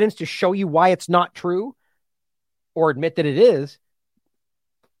use evidence to show you why it's not true or admit that it is,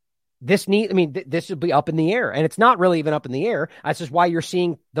 this will be up in the air. And it's not really even up in the air. That's just why you're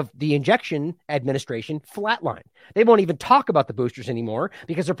seeing the injection administration flatline. They won't even talk about the boosters anymore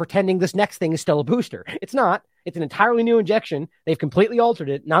because they're pretending this next thing is still a booster. It's not. It's an entirely new injection. They've completely altered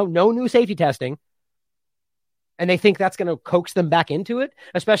it. Now, no new safety testing. And they think that's going to coax them back into it,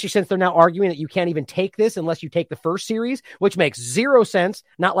 especially since they're now arguing that you can't even take this unless you take the first series, which makes zero sense.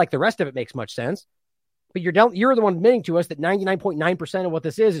 Not like the rest of it makes much sense. But you're the one admitting to us that 99.9% of what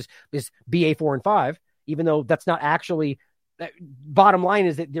this is BA4 and 5, even though that's not actually. Bottom line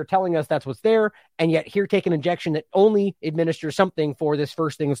is that they're telling us that's what's there, and yet here take an injection that only administers something for this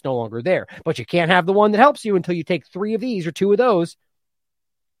first thing that's no longer there. But you can't have the one that helps you until you take 3 of these or 2 of those.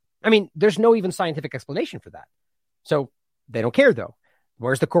 There's no even scientific explanation for that. So they don't care, though.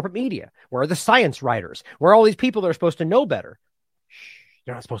 Where's the corporate media? Where are the science writers? Where are all these people that are supposed to know better?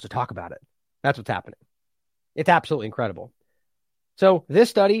 They're not supposed to talk about it. That's what's happening. It's absolutely incredible. So this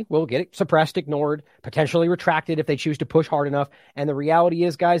study will get suppressed, ignored, potentially retracted if they choose to push hard enough. And the reality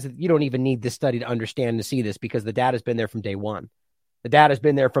is, guys, that you don't even need this study to understand to see this, because the data has been there from day one. The data has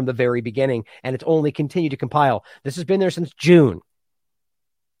been there from the very beginning, and it's only continued to compile. This has been there since June.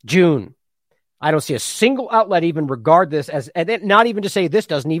 I don't see a single outlet even regard this as, and not even to say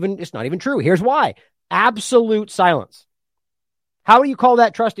it's not even true. Here's why. Absolute silence. How do you call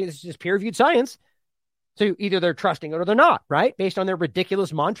that trusting? This is just peer-reviewed science. So either they're trusting it or they're not, right? Based on their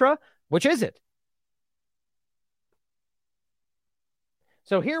ridiculous mantra, which is it?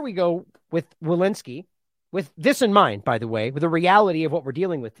 So here we go with Walensky, with this in mind, by the way, with the reality of what we're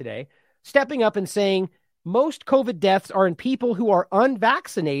dealing with today, stepping up and saying most COVID deaths are in people who are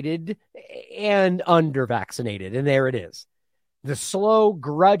unvaccinated and undervaccinated. And there it is. The slow,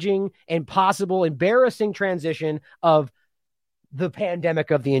 grudging, impossible, embarrassing transition of the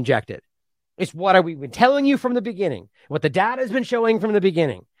pandemic of the injected. It's what we've been telling you from the beginning, what the data has been showing from the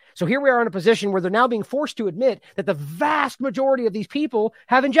beginning. So here we are in a position where they're now being forced to admit that the vast majority of these people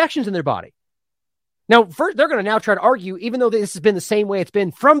have injections in their body. Now, first, they're going to now try to argue, even though this has been the same way it's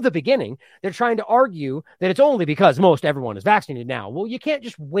been from the beginning, they're trying to argue that it's only because most everyone is vaccinated now. Well, you can't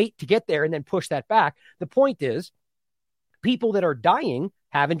just wait to get there and then push that back. The point is, People that are dying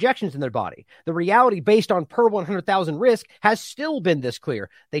have injections in their body. The reality based on per 100,000 risk has still been this clear.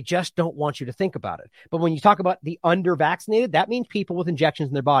 They just don't want you to think about it. But when you talk about the under-vaccinated, that means people with injections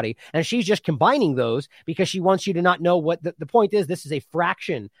in their body. And she's just combining those because she wants you to not know what the point is. This is a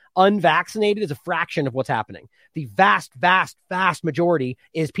fraction. Unvaccinated is a fraction of what's happening. The vast, vast, vast majority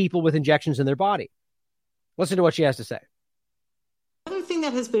is people with injections in their body. Listen to what she has to say. Another thing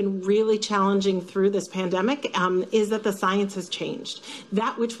that has been really challenging through this pandemic is that the science has changed.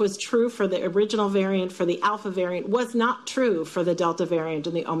 That which was true for the original variant, for the Alpha variant, was not true for the Delta variant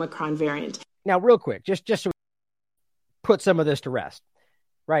and the Omicron variant. Now, real quick, just to put some of this to rest,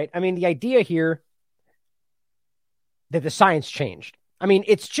 right? I mean, the idea here that the science changed. I mean,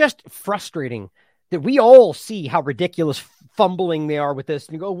 it's just frustrating that we all see how ridiculous fumbling they are with this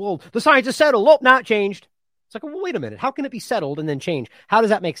and go, well, the science is settled. Oh, not changed. It's like, well, wait a minute. How can it be settled and then change? How does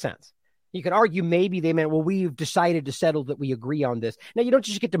that make sense? You could argue maybe they meant, well, we've decided to settle that we agree on this. Now, you don't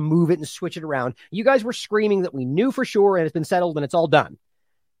just get to move it and switch it around. You guys were screaming that we knew for sure and it's been settled and it's all done.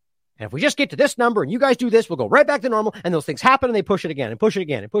 And if we just get to this number and you guys do this, we'll go right back to normal. And those things happen and they push it again and push it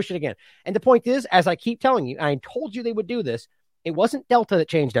again and push it again. And the point is, as I keep telling you, I told you they would do this. It wasn't Delta that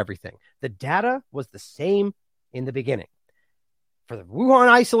changed everything. The data was the same in the beginning. For the Wuhan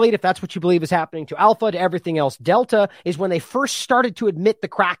isolate, if that's what you believe is happening, to Alpha, to everything else. Delta is when they first started to admit the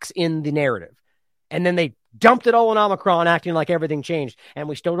cracks in the narrative. And then they dumped it all on Omicron, acting like everything changed. And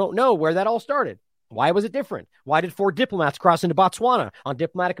we still don't know where that all started. Why was it different? Why did 4 diplomats cross into Botswana on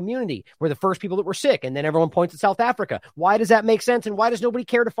diplomatic immunity? We're the first people that were sick, and then everyone points at South Africa. Why does that make sense? And why does nobody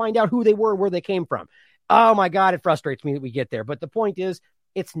care to find out who they were, where they came from? Oh my God, it frustrates me that we get there. But the point is,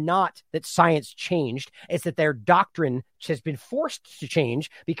 it's not that science changed. It's that their doctrine has been forced to change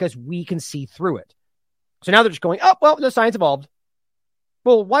because we can see through it. So now they're just going, oh, well, the science evolved.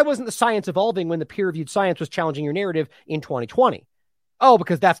 Well, why wasn't the science evolving when the peer-reviewed science was challenging your narrative in 2020? Oh,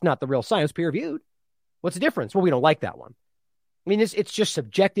 because that's not the real science peer-reviewed. What's the difference? Well, we don't like that one. I mean, it's just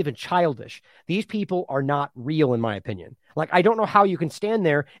subjective and childish. These people are not real, in my opinion. Like, I don't know how you can stand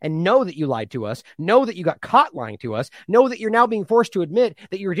there and know that you lied to us, know that you got caught lying to us, know that you're now being forced to admit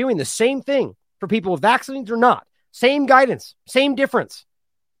that you're doing the same thing for people with vaccines or not. Same guidance, same difference.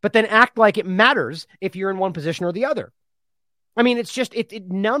 But then act like it matters if you're in one position or the other. I mean, it's just,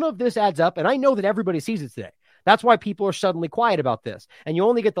 none of this adds up. And I know that everybody sees it today. That's why people are suddenly quiet about this. And you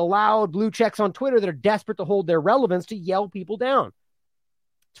only get the loud blue checks on Twitter that are desperate to hold their relevance to yell people down.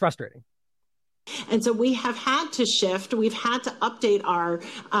 It's frustrating. And so we have had to shift. We've had to update our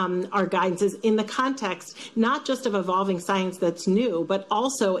guidances in the context, not just of evolving science that's new, but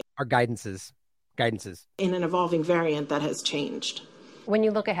also our guidances in an evolving variant that has changed. When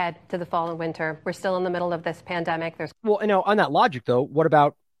you look ahead to the fall and winter, we're still in the middle of this pandemic. Well, on that logic, though, what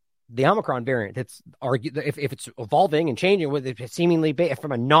about the Omicron variant? It's if it's evolving and changing with it seemingly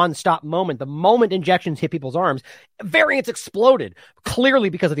from a nonstop moment, the moment injections hit people's arms, variants exploded, clearly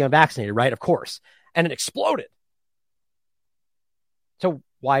because of the unvaccinated, right? Of course. And it exploded. So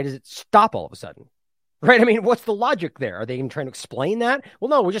why does it stop all of a sudden? Right? I mean, what's the logic there? Are they even trying to explain that? Well,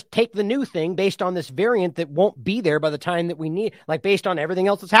 no, we'll just take the new thing based on this variant that won't be there by the time that we need, like based on everything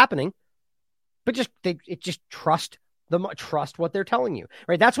else that's happening. But just trust what they're telling you,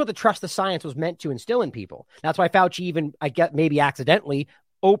 right? That's what the trust the science was meant to instill in people. That's why Fauci even, I get maybe accidentally,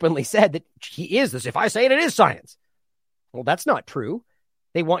 openly said that he is this. If I say it, it is science. Well, that's not true.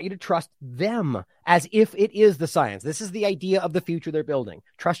 They want you to trust them as if it is the science. This is the idea of the future they're building.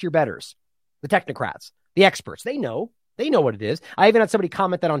 Trust your betters, the technocrats, the experts. They know what it is. I even had somebody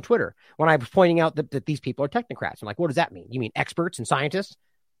comment that on Twitter when I was pointing out that these people are technocrats. I'm like, what does that mean? You mean experts and scientists?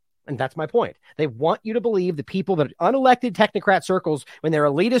 And that's my point. They want you to believe the people that are unelected technocrat circles, when they're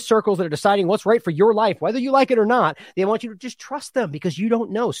elitist circles that are deciding what's right for your life, whether you like it or not, they want you to just trust them because you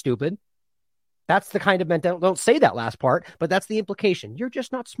don't know, stupid. That's the kind of mentality. Don't say that last part, but that's the implication. You're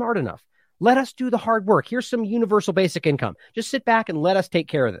just not smart enough. Let us do the hard work. Here's some universal basic income. Just sit back and let us take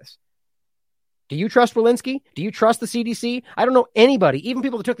care of this. Do you trust Walensky? Do you trust the CDC? I don't know anybody, even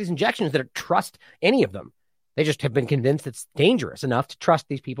people that took these injections, that trust any of them. They just have been convinced it's dangerous enough to trust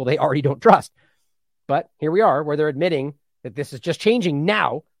these people they already don't trust. But here we are, where they're admitting that this is just changing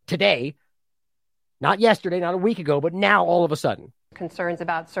now, today, not yesterday, not a week ago, but now all of a sudden. Concerns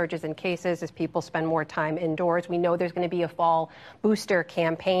about surges in cases as people spend more time indoors. We know there's going to be a fall booster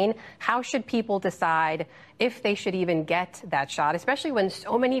campaign. How should people decide if they should even get that shot, especially when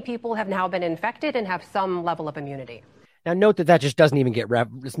so many people have now been infected and have some level of immunity? Now, note that just doesn't even get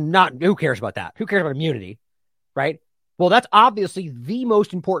it's not. Who cares about that? Who cares about immunity? Right? Well, that's obviously the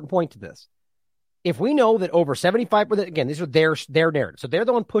most important point to this. If we know that over 75%, again, these are their narrative. So they're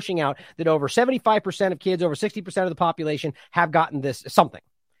the one pushing out that over 75% of kids, over 60% of the population have gotten this something.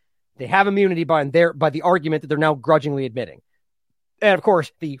 They have immunity by the argument that they're now grudgingly admitting. And of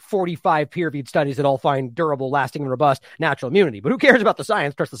course, the 45 peer-reviewed studies that all find durable, lasting, and robust natural immunity. But who cares about the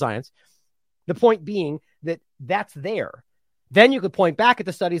science? Trust the science. The point being that that's there. Then you could point back at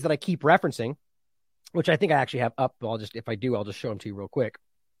the studies that I keep referencing, which I think I actually have up. If I do, I'll just show them to you real quick.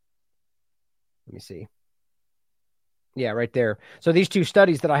 Let me see. Yeah, right there. So these two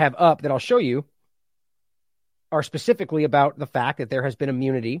studies that I have up that I'll show you are specifically about the fact that there has been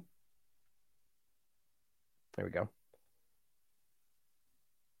immunity. There we go.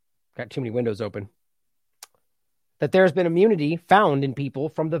 Got too many windows open. That there's been immunity found in people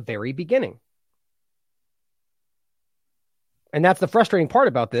from the very beginning. And that's the frustrating part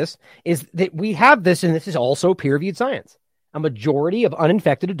about this, is that we have this, and this is also peer-reviewed science. A majority of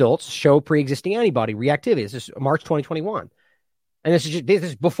uninfected adults show pre-existing antibody reactivity. This is March 2021. And this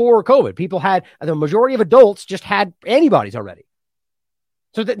is before COVID. The majority of adults just had antibodies already.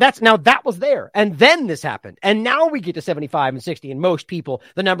 So that was there. And then this happened. And now we get to 75 and 60, and most people,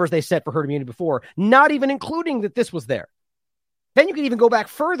 the numbers they set for herd immunity before, not even including that this was there. Then you can even go back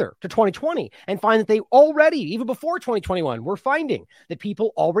further to 2020 and find that they already, even before 2021, were finding that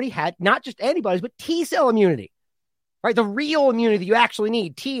people already had not just antibodies, but T-cell immunity, right? The real immunity that you actually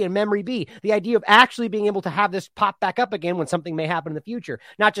need, T and memory B, the idea of actually being able to have this pop back up again when something may happen in the future,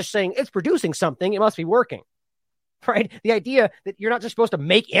 not just saying it's producing something, it must be working, right? The idea that you're not just supposed to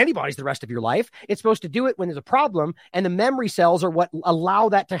make antibodies the rest of your life. It's supposed to do it when there's a problem, and the memory cells are what allow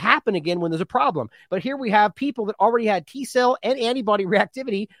that to happen again when there's a problem. But here we have people that already had T-cell and antibody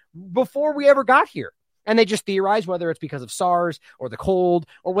reactivity before we ever got here. And they just theorize whether it's because of SARS or the cold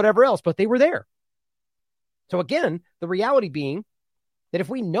or whatever else, but they were there. So again, the reality being that if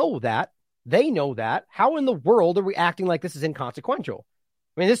we know that, they know that, how in the world are we acting like this is inconsequential?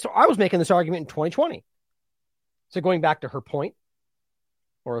 I mean, I was making this argument in 2020. So going back to her point,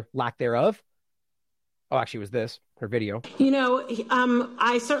 or lack thereof. Oh, actually, it was this, her video.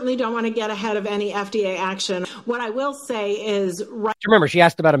 I certainly don't want to get ahead of any FDA action. What I will say is... Remember, she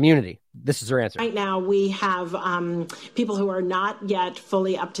asked about immunity. This is her answer. Right now, we have people who are not yet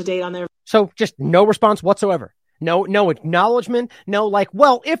fully up to date on their... So just no response whatsoever. No acknowledgement. No,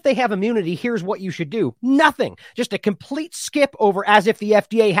 if they have immunity, here's what you should do. Nothing. Just a complete skip over as if the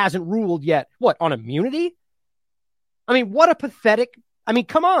FDA hasn't ruled yet. What, on immunity? I mean, what a pathetic... I mean,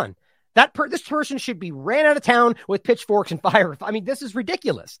 come on. This person should be ran out of town with pitchforks and fire. I mean, this is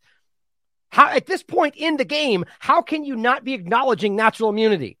ridiculous. How, at this point in the game, how can you not be acknowledging natural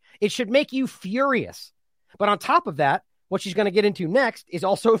immunity? It should make you furious. But on top of that, what she's going to get into next is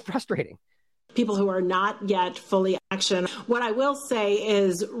also frustrating. People who are not yet fully action. What I will say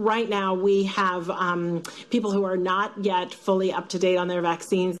is right now we have people who are not yet fully up to date on their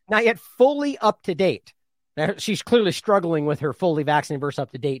vaccines. Not yet fully up to date. Now, she's clearly struggling with her fully vaccinated versus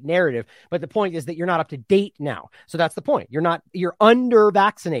up to date narrative. But the point is that you're not up to date now. So that's the point. You're under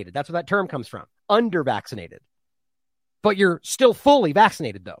vaccinated. That's where that term comes from. Under vaccinated. But you're still fully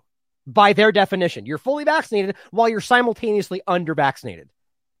vaccinated, though. By their definition, you're fully vaccinated while you're simultaneously under vaccinated.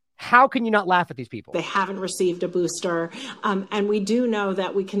 How can you not laugh at these people? They haven't received a booster. And we do know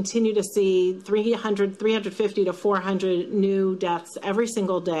that we continue to see 350 to 400 new deaths every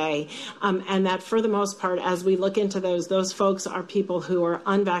single day. And that for the most part, as we look into those folks are people who are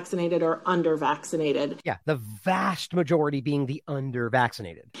unvaccinated or under vaccinated. Yeah, the vast majority being the under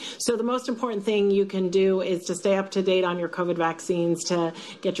vaccinated. So the most important thing you can do is to stay up to date on your COVID vaccines, to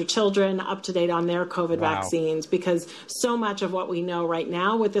get your children up to date on their COVID vaccines, because so much of what we know right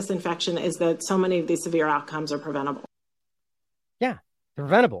now with this infection is that so many of these severe outcomes are preventable. Yeah, they're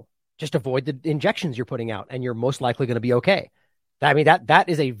preventable. Just avoid the injections you're putting out and you're most likely going to be okay. I mean, that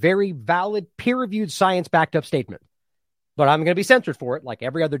is a very valid, peer-reviewed, science-backed up statement. But I'm going to be censored for it like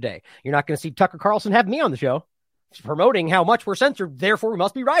every other day. You're not going to see Tucker Carlson have me on the show promoting how much we're censored, therefore we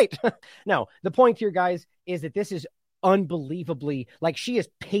must be right. No, the point here, guys, is that this is unbelievably, she is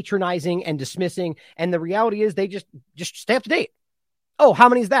patronizing and dismissing, and the reality is they just stay up to date. Oh, how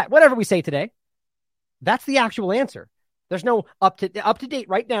many is that? Whatever we say today. That's the actual answer. There's no up to date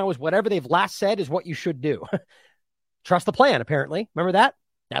right now is whatever they've last said is what you should do. Trust the plan, apparently. Remember that?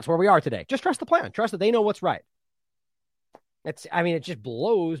 That's where we are today. Just trust the plan. Trust that they know what's right. It just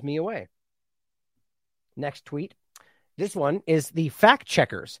blows me away. Next tweet. This one is the fact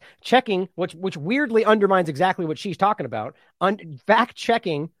checkers checking, which weirdly undermines exactly what she's talking about. Fact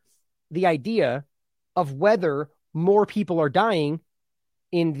checking the idea of whether more people are dying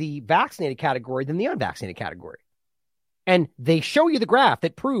in the vaccinated category than the unvaccinated category. And they show you the graph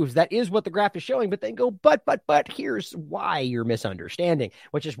that proves that is what the graph is showing, but they go, but here's why you're misunderstanding,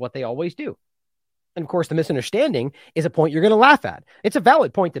 which is what they always do. And of course, the misunderstanding is a point you're going to laugh at. It's a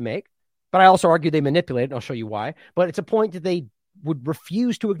valid point to make, but I also argue they manipulate it, and I'll show you why. But it's a point that they would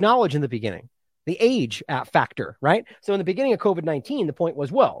refuse to acknowledge in the beginning. The age factor, right? So in the beginning of COVID-19, the point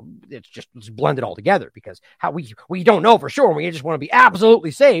was, well, it's blended all together because how we don't know for sure. And we just want to be absolutely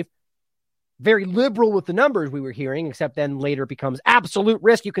safe. Very liberal with the numbers we were hearing, except then later it becomes absolute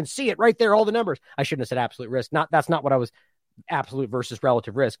risk. You can see it right there, all the numbers. I shouldn't have said absolute risk. That's not what I was, absolute versus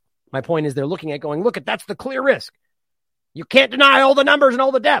relative risk. My point is they're looking at going, look, that's the clear risk. You can't deny all the numbers and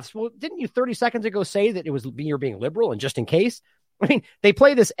all the deaths. Well, didn't you 30 seconds ago say that you're being liberal and just in case? I mean, they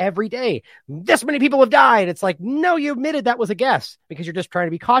play this every day. This many people have died. It's like, no, you admitted that was a guess because you're just trying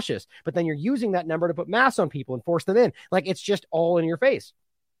to be cautious. But then you're using that number to put masks on people and force them in. Like, it's just all in your face.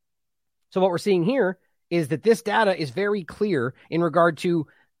 So what we're seeing here is that this data is very clear in regard to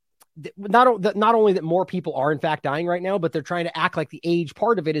not only that more people are in fact dying right now, but they're trying to act like the age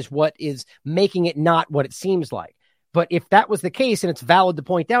part of it is what is making it not what it seems like. But if that was the case and it's valid to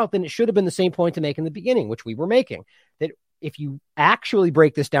point out, then it should have been the same point to make in the beginning, which we were making, that if you actually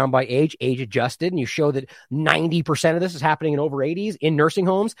break this down by age adjusted, and you show that 90% of this is happening in over 80s in nursing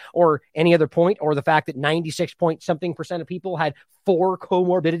homes or any other point, or the fact that 96 point something percent of people had 4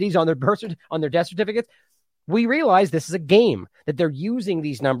 comorbidities on their death certificates, we realize this is a game, that they're using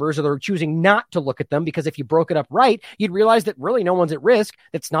these numbers or they're choosing not to look at them, because if you broke it up right, you'd realize that really no one's at risk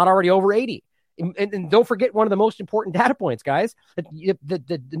that's not already over 80. And don't forget one of the most important data points, guys, that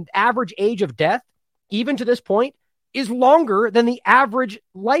the average age of death, even to this point, is longer than the average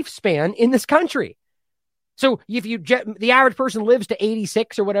lifespan in this country. So if the average person lives to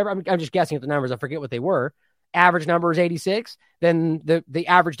 86 or whatever, I'm just guessing at the numbers, I forget what they were. Average number is 86, then the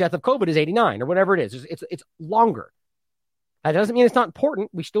average death of COVID is 89 or whatever it is. It's longer. That doesn't mean it's not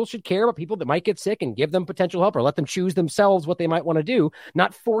important. We still should care about people that might get sick and give them potential help, or let them choose themselves what they might want to do,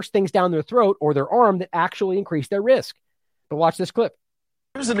 not force things down their throat or their arm that actually increase their risk. But watch this clip.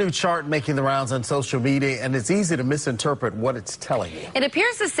 Here's a new chart making the rounds on social media, and it's easy to misinterpret what it's telling you. It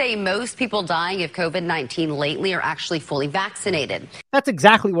appears to say most people dying of COVID-19 lately are actually fully vaccinated. That's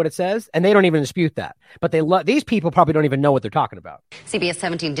exactly what it says, and they don't even dispute that. But these people probably don't even know what they're talking about. CBS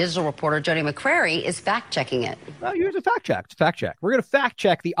 17 digital reporter Jody McCrary is fact-checking it. Well, here's a fact check. It's a fact check. We're going to fact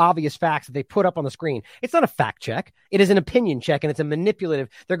check the obvious facts that they put up on the screen. It's not a fact check. It is an opinion check, and it's a manipulative.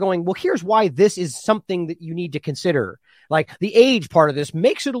 They're going, well, here's why this is something that you need to consider. Like the age part of this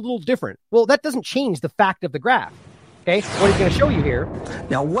makes it a little different. Well, that doesn't change the fact of the graph. Okay, what he's going to show you here.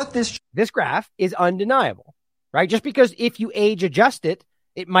 Now, what this graph is undeniable, right? Just because if you age adjust it,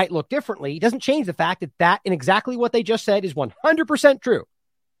 it might look differently. It doesn't change the fact that and exactly what they just said is 100% true.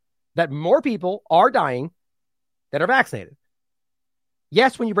 That more people are dying that are vaccinated.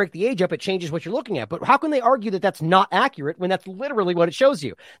 Yes, when you break the age up, it changes what you're looking at. But how can they argue that that's not accurate when that's literally what it shows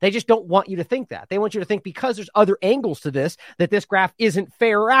you? They just don't want you to think that. They want you to think because there's other angles to this, that this graph isn't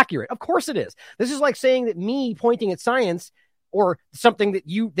fair or accurate. Of course it is. This is like saying that me pointing at science or something that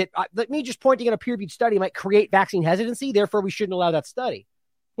me just pointing at a peer-reviewed study might create vaccine hesitancy. Therefore, we shouldn't allow that study.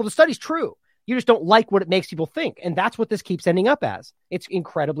 Well, the study's true. You just don't like what it makes people think. And that's what this keeps ending up as. It's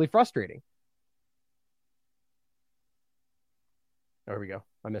incredibly frustrating. There we go.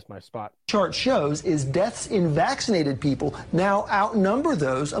 I missed my spot. Chart shows is deaths in vaccinated people now outnumber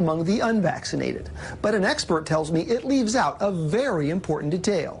those among the unvaccinated. But an expert tells me it leaves out a very important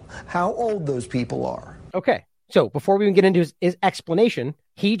detail, how old those people are. Okay. So before we even get into his explanation,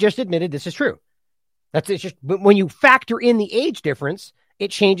 he just admitted this is true. It's just when you factor in the age difference,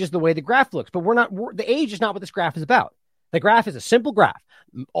 it changes the way the graph looks. But the age is not what this graph is about. The graph is a simple graph.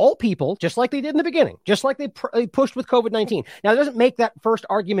 All people, just like they did in the beginning, just like they pushed with COVID-19. Now, it doesn't make that first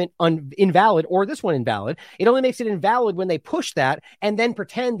argument invalid or this one invalid. It only makes it invalid when they push that and then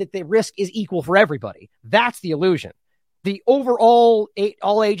pretend that the risk is equal for everybody. That's the illusion. The overall,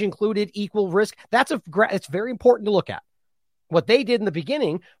 all age included, equal risk, it's very important to look at. What they did in the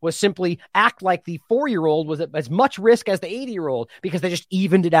beginning was simply act like the 4-year-old was at as much risk as the 80-year-old because they just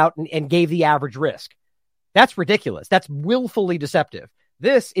evened it out and gave the average risk. That's ridiculous. That's willfully deceptive.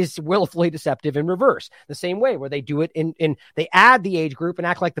 This is willfully deceptive in reverse. The same way where they do it they add the age group and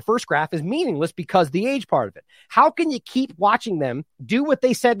act like the first graph is meaningless because the age part of it. How can you keep watching them do what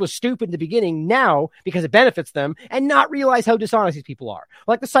they said was stupid in the beginning now because it benefits them and not realize how dishonest these people are?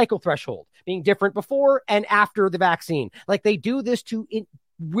 Like the cycle threshold being different before and after the vaccine. Like they do this to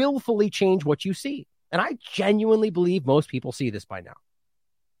willfully change what you see. And I genuinely believe most people see this by now.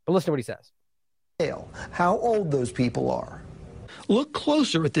 But listen to what he says. How old those people are. Look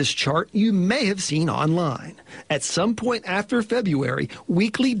closer at this chart you may have seen online. At some point after February,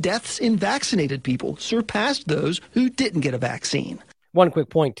 weekly deaths in vaccinated people surpassed those who didn't get a vaccine. One quick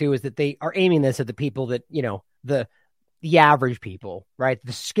point, too, is that they are aiming this at the people that, the average people, right?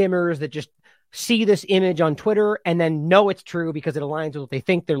 The skimmers that just see this image on Twitter and then know it's true because it aligns with what they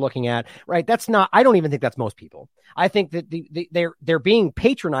think they're looking at, right? I don't even think that's most people. I think that they're being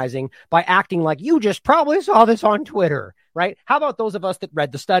patronizing by acting like you just probably saw this on Twitter, right? How about those of us that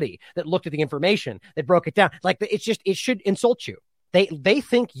read the study, that looked at the information, that broke it down? Like, it should insult you. They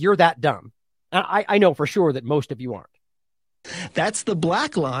think you're that dumb. And I know for sure that most of you aren't. That's the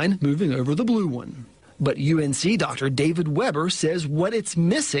black line moving over the blue one. But UNC Dr. David Weber says what it's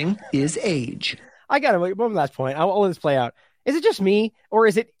missing is age. I got one last point. I'll let this play out. Is it just me, or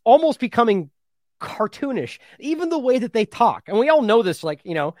is it almost becoming cartoonish? Even the way that they talk. And we all know this,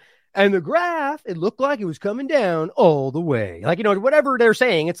 and the graph, it looked like it was coming down all the way. Whatever they're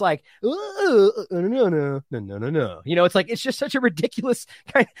saying, it's like, no. It's like, it's just such a ridiculous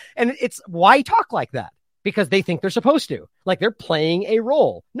kind and it's why talk like that? Because they think they're supposed to. Like they're playing a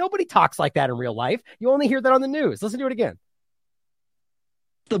role. Nobody talks like that in real life. You only hear that on the news. Listen to it again.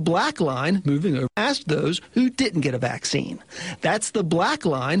 The black line moving over past those who didn't get a vaccine. That's the black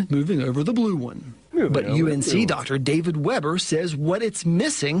line moving over the blue one. But UNC Dr. David Weber says what it's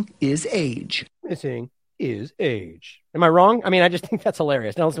missing is age. Missing is age. Am I wrong? I mean, I just think that's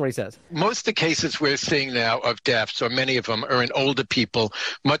hilarious. Now listen to what he says. Most of the cases we're seeing now of deaths, or many of them, are in older people,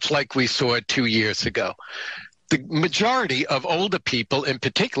 much like we saw 2 years ago. The majority of older people, in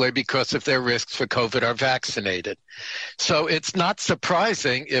particular, because of their risks for COVID, are vaccinated. So it's not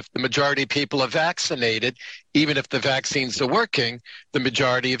surprising if the majority of people are vaccinated, even if the vaccines are working, the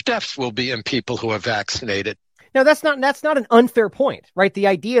majority of deaths will be in people who are vaccinated. Now, that's not an unfair point, right? The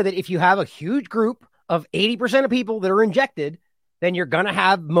idea that if you have a huge group of 80% of people that are injected, then you're going to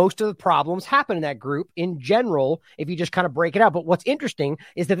have most of the problems happen in that group in general if you just kind of break it out. But what's interesting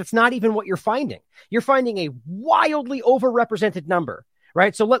is that it's not even what you're finding. You're finding a wildly overrepresented number,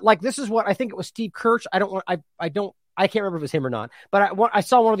 right? So this is what I think it was Steve Kirsch. I can't remember if it was him or not, but I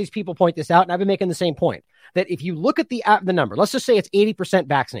saw one of these people point this out, and I've been making the same point, that if you look at the number, let's just say it's 80%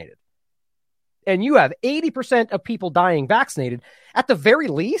 vaccinated, and you have 80% of people dying vaccinated, at the very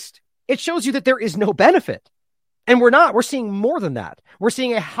least, it shows you that there is no benefit. And we're seeing more than that. We're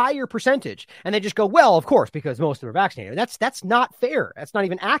seeing a higher percentage. And they just go, well, of course, because most of them are vaccinated. That's not fair. That's not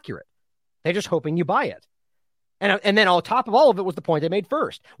even accurate. They're just hoping you buy it. And then on top of all of it was the point I made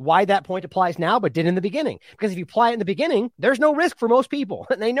first. Why that point applies now, but did in the beginning. Because if you apply it in the beginning, there's no risk for most people.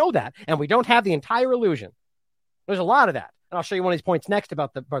 And they know that. And we don't have the entire illusion. There's a lot of that. And I'll show you one of these points next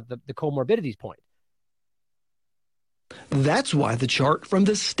about the comorbidities point. That's why the chart from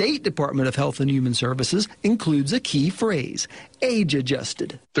the State Department of Health and Human Services includes a key phrase,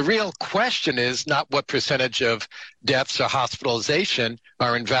 age-adjusted. The real question is not what percentage of deaths or hospitalization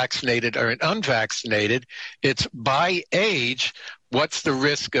are in vaccinated or in unvaccinated. It's by age, what's the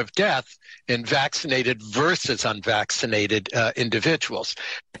risk of death in vaccinated versus unvaccinated individuals.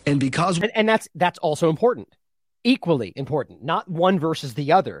 And because... And that's also important, equally important, not one versus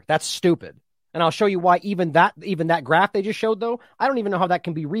the other. That's stupid. And I'll show you why even that graph they just showed, though, I don't even know how that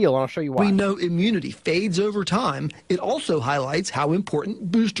can be real, and I'll show you why. We know immunity fades over time. It also highlights how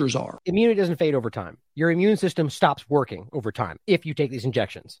important boosters are. Immunity doesn't fade over time. Your immune system stops working over time if you take these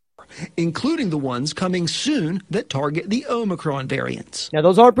injections. Including the ones coming soon that target the Omicron variants. Now,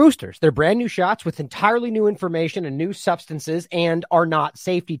 those aren't boosters. They're brand new shots with entirely new information and new substances and are not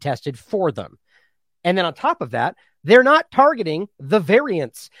safety tested for them. And then on top of that, they're not targeting the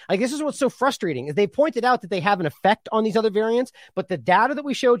variants. Like, this is what's so frustrating is they pointed out that they have an effect on these other variants, but the data that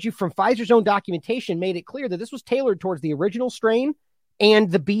we showed you from Pfizer's own documentation made it clear that this was tailored towards the original strain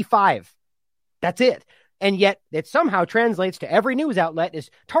and the B5. That's it. And yet it somehow translates to every news outlet is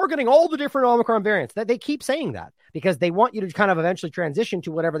targeting all the different Omicron variants. That they keep saying that because they want you to kind of eventually transition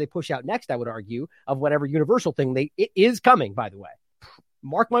to whatever they push out next, I would argue, of whatever universal thing it is coming, by the way.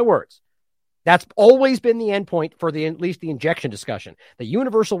 Mark my words. That's always been the endpoint for at least the injection discussion. The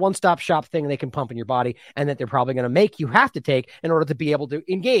universal one-stop shop thing they can pump in your body and that they're probably going to make you have to take in order to be able to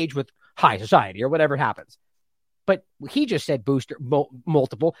engage with high society or whatever happens. But he just said booster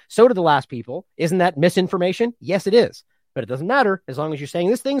multiple. So did the last people. Isn't that misinformation? Yes, it is. But it doesn't matter as long as you're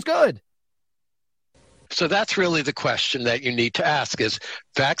saying this thing's good. So that's really the question that you need to ask is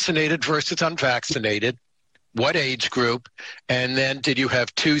vaccinated versus unvaccinated. What age group? And then did you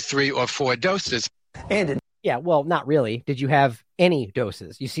have 2, 3, or 4 doses? Yeah, well, not really. Did you have any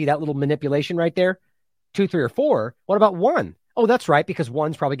doses? You see that little manipulation right there? 2, 3, or 4? What about 1? Oh, that's right, because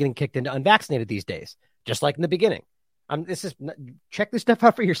 1's probably getting kicked into unvaccinated these days, just like in the beginning. Check this stuff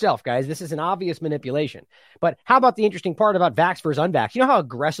out for yourself, guys. This is an obvious manipulation. But how about the interesting part about vax versus unvax? You know how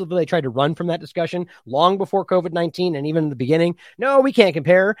aggressively they tried to run from that discussion long before COVID-19 and even in the beginning? No, we can't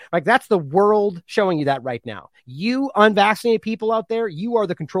compare. Like, that's the world showing you that right now. You unvaccinated people out there, you are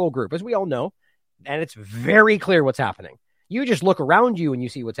the control group, as we all know. And it's very clear what's happening. You just look around you and you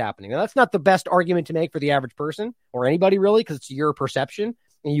see what's happening. Now, that's not the best argument to make for the average person or anybody really, because it's your perception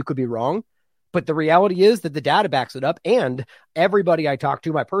and you could be wrong. But the reality is that the data backs it up, and everybody I talk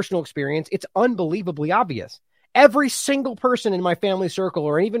to, my personal experience, it's unbelievably obvious. Every single person in my family circle,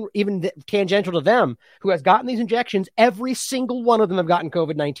 or even tangential to them, who has gotten these injections, every single one of them have gotten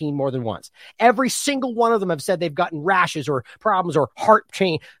COVID-19 more than once. Every single one of them have said they've gotten rashes or problems or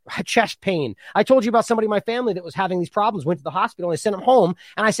chest pain. I told you about somebody in my family that was having these problems, went to the hospital, and I sent them home,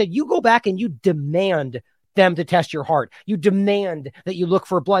 and I said, you go back and you demand them to test your heart. You demand that you look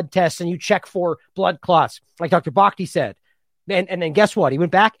for blood tests and you check for blood clots, like Dr. Bhakti said. And then guess what? He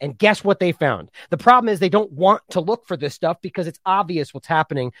went back and guess what they found? The problem is they don't want to look for this stuff because it's obvious what's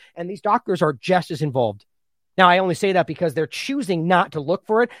happening. And these doctors are just as involved. Now, I only say that because they're choosing not to look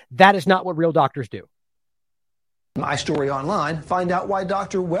for it. That is not what real doctors do. My Story Online, find out why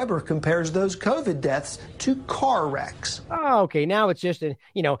Dr. Weber compares those COVID deaths to car wrecks. Oh, okay. Now it's just,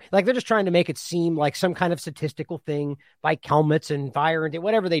 like they're just trying to make it seem like some kind of statistical thing, like helmets and fire and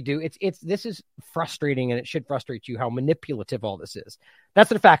whatever they do. This is frustrating, and it should frustrate you how manipulative all this is. That's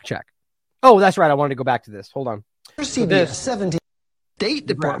the fact check. Oh, that's right. I wanted to go back to this. Hold on. CBS 17 State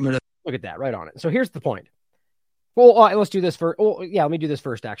Department. Look at that, right on it. So here's the point. Well, let's do this first. Oh, yeah, let me do this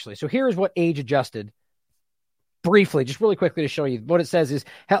first, actually. So here's what age adjusted. Briefly, just really quickly to show you what it says is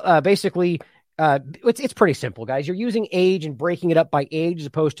basically it's pretty simple, guys. You're using age and breaking it up by age as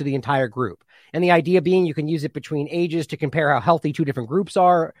opposed to the entire group. And the idea being you can use it between ages to compare how healthy two different groups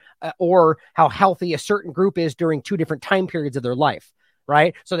are or how healthy a certain group is during two different time periods of their life,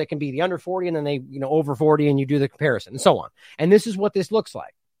 right? So they can be the under 40 and then they, over 40 and you do the comparison and so on. And this is what this looks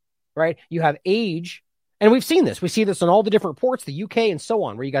like, right? You have age, and we've seen this. We see this on all the different reports, the UK and so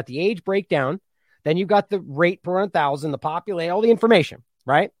on, where you got the age breakdown. Then you've got the rate per 1,000, the population, all the information,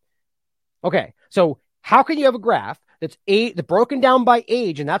 right? Okay, so how can you have a graph that's broken down by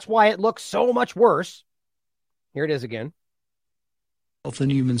age, and that's why it looks so much worse? Here it is again. Health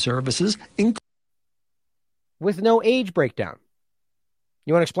and Human Services. With no age breakdown.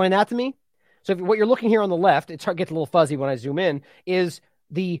 You want to explain that to me? So what you're looking here on the left, it gets a little fuzzy when I zoom in, is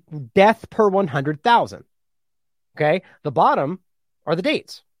the death per 100,000. Okay, the bottom are the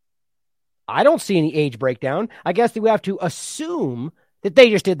dates. I don't see any age breakdown. I guess that we have to assume that they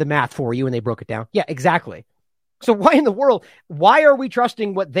just did the math for you and they broke it down. Yeah, exactly. So why in the world, why are we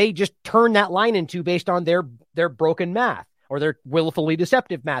trusting what they just turned that line into based on their broken math or their willfully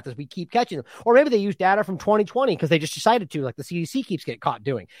deceptive math as we keep catching them? Or maybe they use data from 2020 because they just decided to, like the CDC keeps getting caught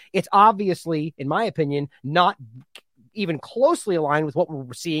doing. It's obviously, in my opinion, not even closely aligned with what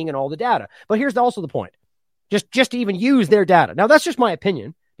we're seeing in all the data. But here's also the point. Just to even use their data. Now, that's just my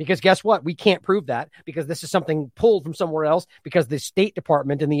opinion. Because guess what? We can't prove that because this is something pulled from somewhere else because the State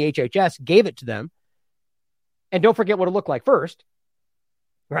Department and the HHS gave it to them. And don't forget what it looked like first,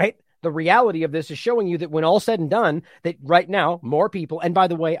 right? The reality of this is showing you that when all said and done, that right now, more people, and by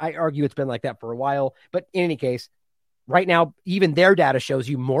the way, I argue it's been like that for a while, but in any case, right now, even their data shows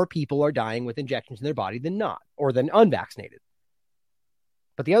you more people are dying with injections in their body than not, or than unvaccinated.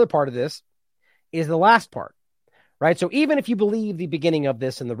 But the other part of this is the last part. Right. So even if you believe the beginning of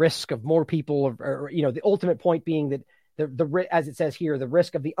this and the risk of more people, or the ultimate point being that the as it says here, the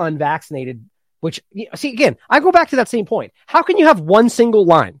risk of the unvaccinated, which see, again, I go back to that same point. How can you have one single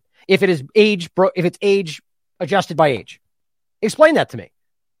line if it is if it's age adjusted by age? Explain that to me.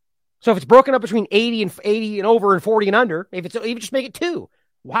 So if it's broken up between 80 and over and 40 and under, if you just make it two,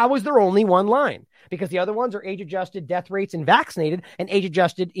 how is there only one line? Because the other ones are age adjusted death rates in vaccinated and age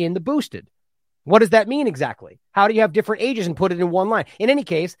adjusted in the boosted. What does that mean exactly? How do you have different ages and put it in one line? In any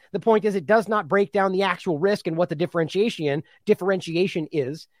case, the point is it does not break down the actual risk and what the differentiation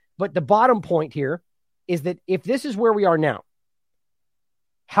is. But the bottom point here is that if this is where we are now,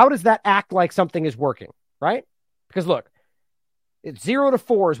 how does that act like something is working, right? Because look, it's 0 to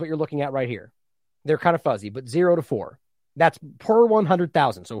 4 is what you're looking at right here. They're kind of fuzzy, but 0 to 4. That's per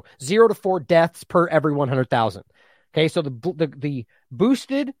 100,000. So 0 to 4 deaths per every 100,000. Okay, so the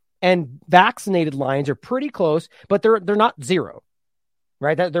boosted and vaccinated lines are pretty close, but they're not zero,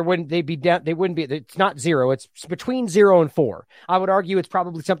 right? It's not zero. It's between 0 and 4. I would argue it's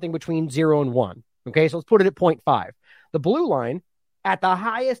probably something between 0 and 1. Okay, so let's put it at 0.5. The blue line at the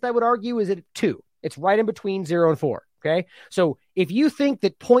highest, I would argue, is at 2. It's right in between 0 and 4. Okay, so if you think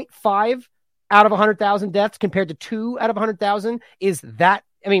that 0.5 out of 100,000 deaths compared to 2 out of 100,000 is that,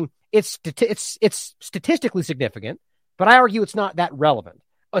 I mean, it's statistically significant, but I argue it's not that relevant,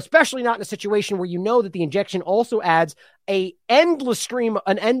 especially not in a situation where you know that the injection also adds an endless stream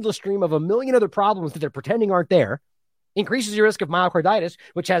of a million other problems that they're pretending aren't there, increases your risk of myocarditis,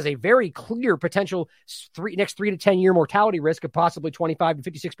 which has a very clear potential next 3 to 10 year mortality risk of possibly 25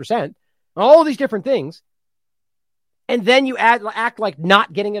 to 56%, all these different things. And then you act like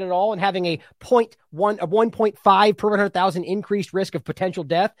not getting it at all and having a 1.5 per 100,000 increased risk of potential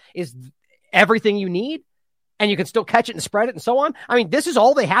death is everything you need. And you can still catch it and spread it and so on. I mean, this is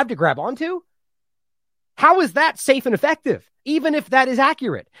all they have to grab onto. How is that safe and effective? Even if that is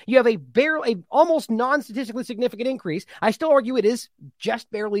accurate, you have a almost non-statistically significant increase. I still argue it is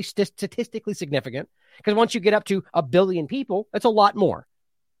just barely statistically significant, because once you get up to 1 billion people, that's a lot more.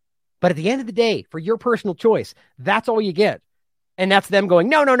 But at the end of the day, for your personal choice, that's all you get. And that's them going,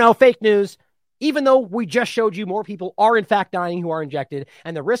 no, fake news. Even though we just showed you more people are in fact dying who are injected,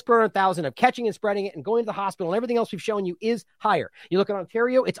 and the risk per 100,000 of catching and spreading it and going to the hospital and everything else we've shown you is higher. You look at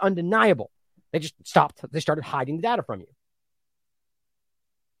Ontario, it's undeniable. They just stopped. They started hiding the data from you.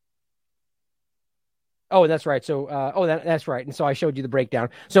 Oh, that's right. So, that's right. And so I showed you the breakdown.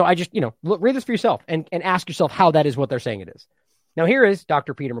 So I just, read this for yourself and ask yourself how that is what they're saying it is. Now, here is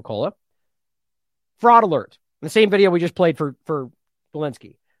Dr. Peter McCullough. Fraud alert. In the same video we just played for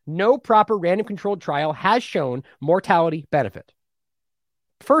Walensky. No proper random controlled trial has shown mortality benefit.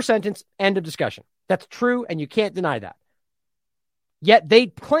 First sentence, end of discussion. That's true, and you can't deny that. Yet they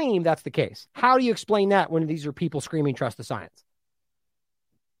claim that's the case. How do you explain that when these are people screaming trust the science?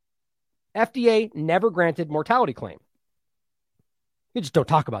 FDA never granted mortality claim. You just don't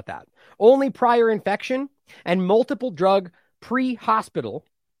talk about that. Only prior infection and multiple drug pre-hospital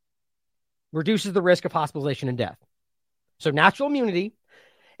reduces the risk of hospitalization and death. So natural immunity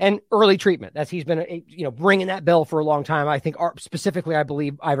and early treatment. That's he's been bringing that bell for a long time. I think specifically, I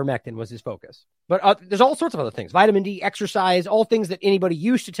believe ivermectin was his focus. But there's all sorts of other things: vitamin D, exercise, all things that anybody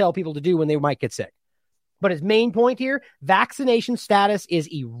used to tell people to do when they might get sick. But his main point here: vaccination status is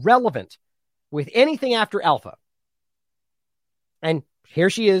irrelevant with anything after alpha. And here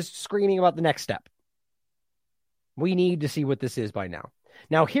she is screaming about the next step. We need to see what this is by now.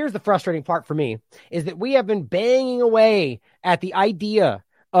 Now, here's the frustrating part for me, is that we have been banging away at the idea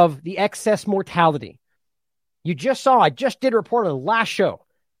of the excess mortality. You just saw, I just did a report on the last show.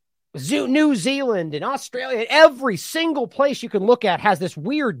 New Zealand and Australia, every single place you can look at has this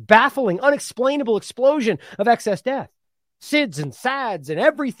weird, baffling, unexplainable explosion of excess death. SIDS and SADS and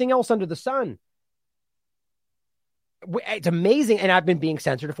everything else under the sun. It's amazing, and I've been being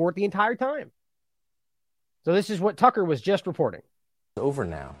censored for it the entire time. So this is what Tucker was just reporting. It's over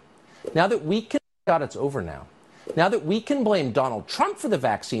now. Now that we can... God, it's over now. Now that we can blame Donald Trump for the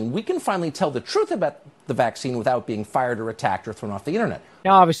vaccine, we can finally tell the truth about the vaccine without being fired or attacked or thrown off the internet.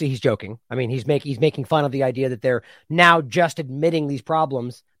 Now, obviously, he's joking. I mean, he's making fun of the idea that they're now just admitting these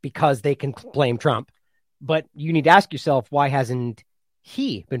problems because they can blame Trump. But you need to ask yourself, why hasn't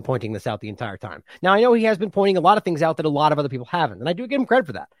he been pointing this out the entire time? Now, I know he has been pointing a lot of things out that a lot of other people haven't, and I do give him credit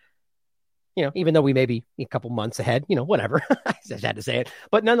for that. Even though we may be a couple months ahead, whatever. I just had to say it.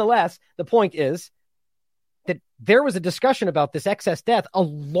 But nonetheless, the point is that there was a discussion about this excess death a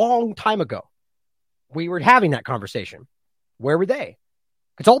long time ago. We were having that conversation. Where were they?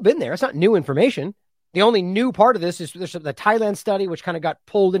 It's all been there. It's not new information. The only new part of this is there's the Thailand study, which kind of got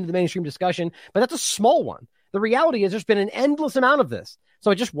pulled into the mainstream discussion, but that's a small one. The reality is there's been an endless amount of this.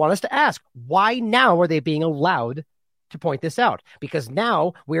 So I just want us to ask, why now are they being allowed to point this out? Because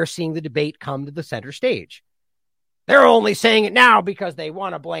now we are seeing the debate come to the center stage. They're only saying it now because they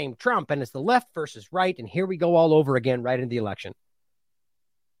want to blame Trump, and it's the left versus right, and here we go all over again right into the election.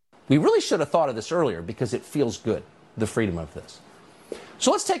 We really should have thought of this earlier because it feels good, the freedom of this.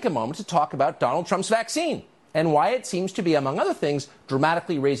 So let's take a moment to talk about Donald Trump's vaccine and why it seems to be, among other things,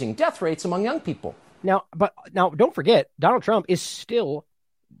 dramatically raising death rates among young people. Now, don't forget, Donald Trump is still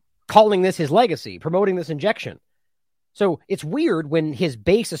calling this his legacy, promoting this injection. So it's weird when his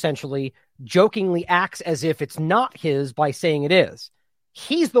base essentially jokingly acts as if it's not his by saying it is.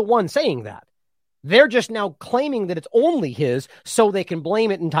 He's the one saying that. They're just now claiming that it's only his so they can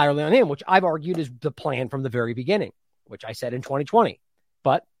blame it entirely on him, which I've argued is the plan from the very beginning, which I said in 2020.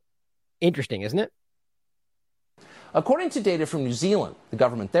 But interesting, isn't it? According to data from New Zealand, the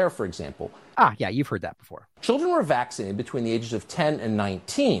government there, for example. Yeah, you've heard that before. Children were vaccinated between the ages of 10 and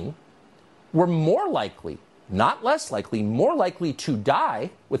 19 were more likely, not less likely, more likely to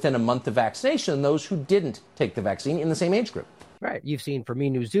die within a month of vaccination than those who didn't take the vaccine in the same age group. Right. You've seen, for me,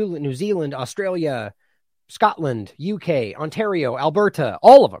 New Zealand, Australia, Scotland, UK, Ontario, Alberta,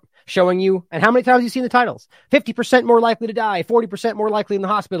 all of them showing you. And how many times have you seen the titles? 50% more likely to die, 40% more likely in the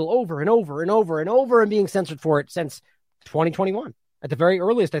hospital, over and over and over and over, and being censored for it since 2021. At the very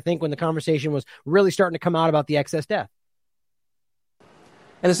earliest, I think, when the conversation was really starting to come out about the excess death.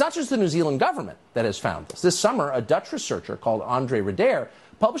 And it's not just the New Zealand government that has found this. This summer, a Dutch researcher called Andre Reder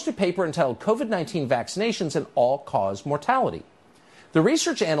published a paper entitled COVID-19 Vaccinations and All-Cause Mortality. The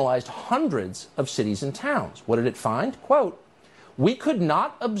research analyzed hundreds of cities and towns. What did it find? Quote, "We could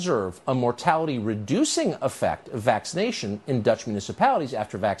not observe a mortality-reducing effect of vaccination in Dutch municipalities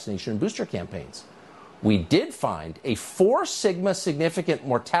after vaccination and booster campaigns. We did find a 4 sigma significant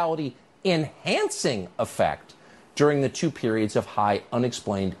mortality-enhancing effect during the 2 periods of high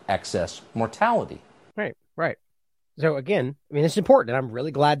unexplained excess mortality." Right. So again, I mean, this is important, and I'm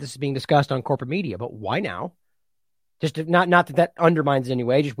really glad this is being discussed on corporate media, but why now? Just to, not that undermines it in any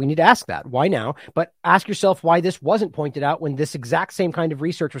way, just we need to ask that. Why now? But ask yourself why this wasn't pointed out when this exact same kind of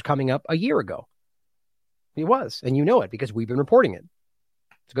research was coming up a year ago. It was, and you know it because we've been reporting it.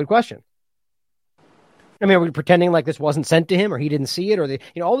 It's a good question. I mean, are we pretending like this wasn't sent to him or he didn't see it, or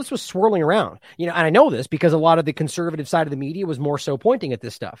all this was swirling around, and I know this because a lot of the conservative side of the media was more so pointing at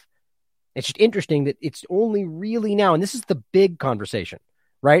this stuff. It's just interesting that it's only really now, and this is the big conversation,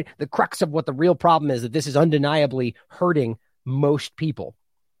 right? The crux of what the real problem is, that this is undeniably hurting most people,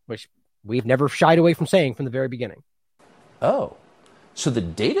 which we've never shied away from saying from the very beginning. Oh, so the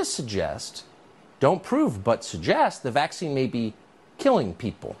data suggest, don't prove, but suggest the vaccine may be killing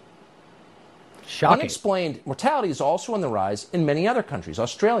people. Shocking. Unexplained mortality is also on the rise in many other countries,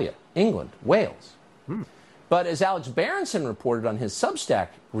 Australia, England, Wales. But as Alex Berenson reported on his Substack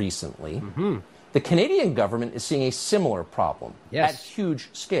recently, the Canadian government is seeing a similar problem at huge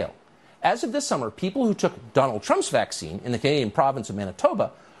scale. As of this summer, people who took Donald Trump's vaccine in the Canadian province of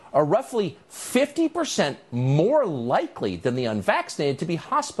Manitoba are roughly 50% more likely than the unvaccinated to be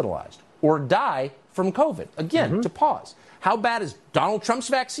hospitalized or die from COVID. Again, to pause. How bad is Donald Trump's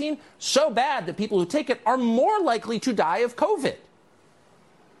vaccine? So bad that people who take it are more likely to die of COVID.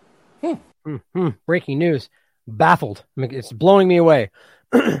 Breaking news. Baffled. I mean, it's blowing me away.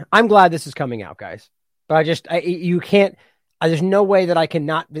 I'm glad this is coming out, guys. But you can't, there's no way that I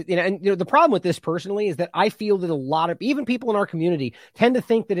cannot, the problem with this personally is that I feel that a lot of, even people in our community tend to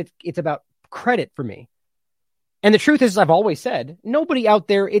think that it's about credit for me. And the truth is, as I've always said, nobody out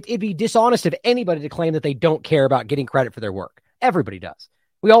there, it'd be dishonest of anybody to claim that they don't care about getting credit for their work. Everybody does.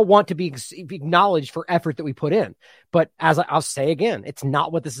 We all want to be acknowledged for effort that we put in. But as I'll say again, it's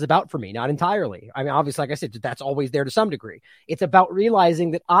not what this is about for me, not entirely. I mean, obviously, like I said, that's always there to some degree. It's about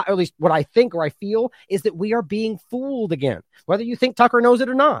realizing that, or at least what I think or I feel, is that we are being fooled again, whether you think Tucker knows it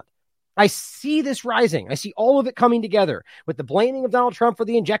or not. I see this rising. I see all of it coming together with the blaming of Donald Trump for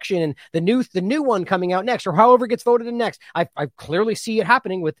the injection and the new one coming out next, or however gets voted in next. I clearly see it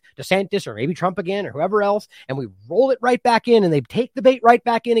happening with DeSantis or maybe Trump again or whoever else, and we roll it right back in and they take the bait right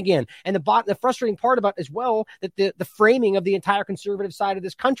back in again. And the frustrating part about as well, that the framing of the entire conservative side of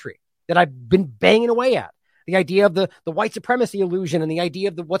this country that I've been banging away at. The idea of the white supremacy illusion and the idea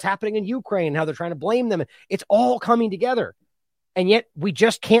of what's happening in Ukraine, how they're trying to blame them. It's all coming together. And yet we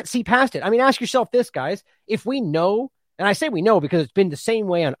just can't see past it. I mean, ask yourself this, guys. If we know, and I say we know because it's been the same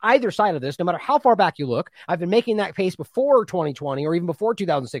way on either side of this, no matter how far back you look, I've been making that case before 2020 or even before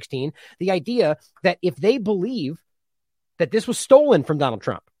 2016, the idea that if they believe that this was stolen from Donald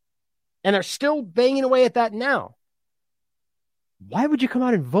Trump and they're still banging away at that now, why would you come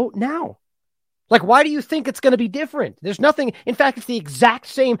out and vote now? Like, why do you think it's going to be different? There's nothing. In fact, it's the exact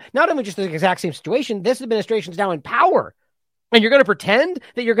same, not only just the exact same situation, this administration is now in power. And you're going to pretend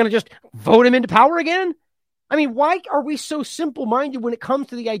that you're going to just vote him into power again? I mean, why are we so simple-minded when it comes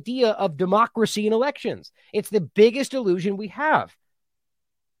to the idea of democracy and elections? It's the biggest illusion we have.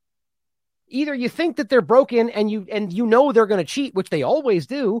 Either you think that they're broken and you know they're going to cheat, which they always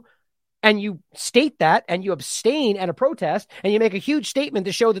do, and you state that and you abstain at a protest and you make a huge statement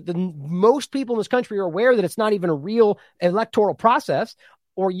to show that most people in this country are aware that it's not even a real electoral process,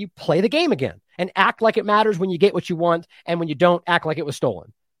 or you play the game again and act like it matters when you get what you want, and when you don't, act like it was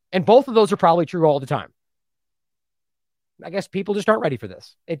stolen. And both of those are probably true all the time. I guess people just aren't ready for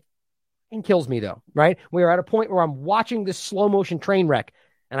this. It kills me, though, right? We are at a point where I'm watching this slow motion train wreck,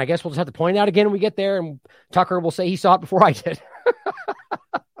 and I guess we'll just have to point it out again when we get there, and Tucker will say he saw it before I did.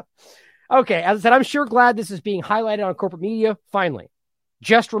 Okay, as I said, I'm sure glad this is being highlighted on corporate media, finally.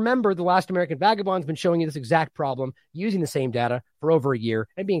 Just remember, the Last American Vagabond's been showing you this exact problem, using the same data for over a year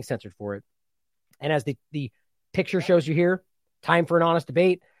and being censored for it. And as the picture shows you here, time for an honest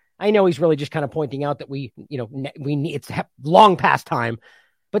debate. I know he's really just kind of pointing out that we need, it's long past time.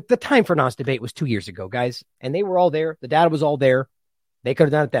 But the time for nonce debate was 2 years ago, guys. And they were all there. The data was all there. They could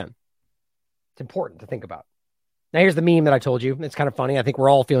have done it then. It's important to think about. Now, here's the meme that I told you. It's kind of funny. I think we're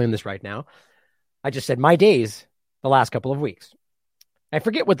all feeling this right now. I just said my days the last couple of weeks. I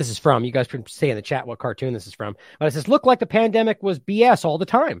forget what this is from. You guys can say in the chat what cartoon this is from. But it says, look like the pandemic was BS all the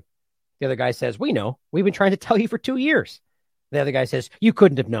time. The other guy says, we know. We've been trying to tell you for 2 years. The other guy says, you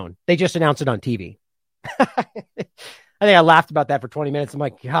couldn't have known. They just announced it on TV. I think I laughed about that for 20 minutes. I'm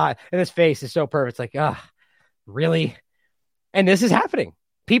like, God, and his face is so perfect. It's like, really? And this is happening.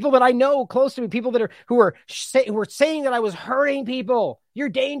 People that I know close to me, people that who are saying that I was hurting people. You're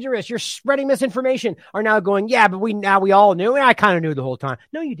dangerous. You're spreading misinformation. Are now going, yeah, but we all knew. And I kind of knew the whole time.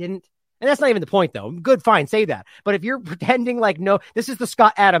 No, you didn't. And that's not even the point, though. Good, fine, say that. But if you're pretending like, no, this is the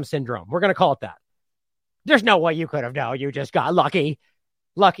Scott Adams syndrome. We're going to call it that. There's no way you could have known. You just got lucky.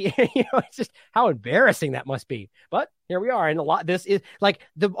 It's just how embarrassing that must be. But here we are. And this is like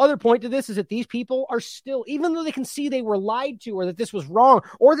the other point to this is that these people are still, even though they can see they were lied to or that this was wrong,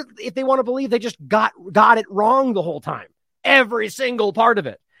 or that if they want to believe they just got it wrong the whole time, every single part of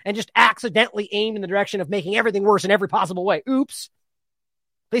it, and just accidentally aimed in the direction of making everything worse in every possible way. Oops.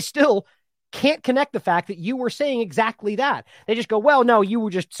 They still can't connect the fact that you were saying exactly that. They just go, well, no, you were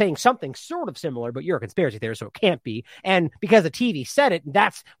just saying something sort of similar, but you're a conspiracy theorist, so it can't be. And because the TV said it,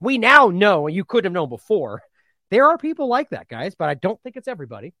 we now know, and you could have known before. There are people like that, guys, but I don't think it's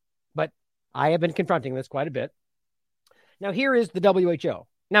everybody. But I have been confronting this quite a bit. Now, here is the WHO.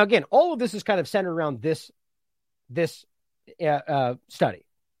 Now, again, all of this is kind of centered around this study.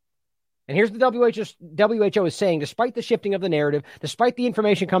 And here's the WHO is saying, despite the shifting of the narrative, despite the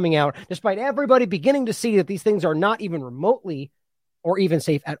information coming out, despite everybody beginning to see that these things are not even remotely or even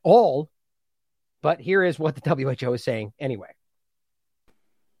safe at all, but here is what the WHO is saying anyway.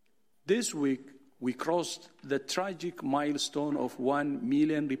 This week, we crossed the tragic milestone of 1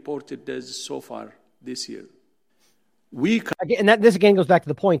 million reported deaths so far this year. This again goes back to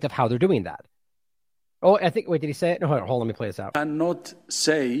the point of how they're doing that. Oh, I think, wait, did he say it? No, hold on, let me play this out. Cannot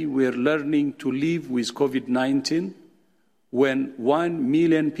say we're learning to live with COVID-19 when 1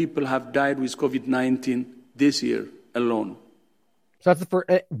 million people have died with COVID-19 this year alone. So that's the first,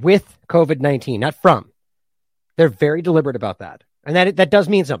 with COVID-19, not from. They're very deliberate about that. And that does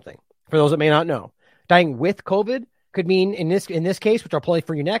mean something for those that may not know. Dying with COVID could mean, in this case, which I'll play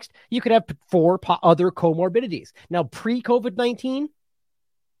for you next, you could have 4 other comorbidities. Now, pre-COVID-19,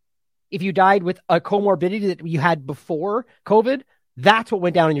 if you died with a comorbidity that you had before COVID, that's what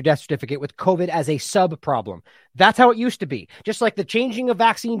went down in your death certificate with COVID as a sub-problem. That's how it used to be. Just like the changing of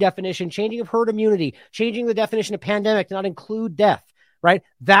vaccine definition, changing of herd immunity, changing the definition of pandemic to not include death, right?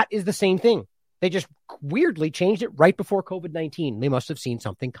 That is the same thing. They just weirdly changed it right before COVID-19. They must have seen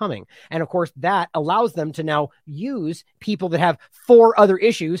something coming. And of course, that allows them to now use people that have 4 other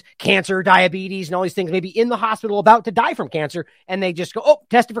issues, cancer, diabetes, and all these things, maybe in the hospital about to die from cancer. And they just go, oh,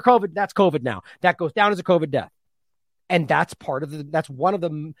 tested for COVID. That's COVID now. That goes down as a COVID death. And that's that's one of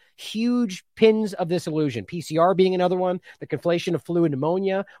the huge pins of this illusion. PCR being another one, the conflation of flu and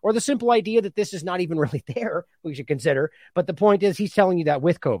pneumonia, or the simple idea that this is not even really there, we should consider. But the point is, he's telling you that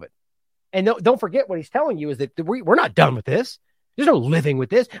with COVID. And don't forget what he's telling you is that we're not done with this. There's no living with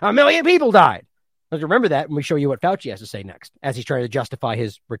this. 1 million people died. Let's remember that when we show you what Fauci has to say next, as he's trying to justify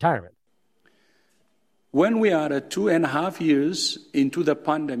his retirement. When we are at 2.5 years into the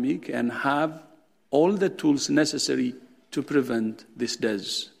pandemic and have all the tools necessary to prevent these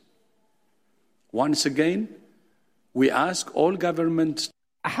deaths, once again, we ask all governments.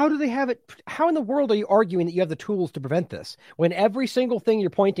 How do they have it? How in the world are you arguing that you have the tools to prevent this when every single thing you're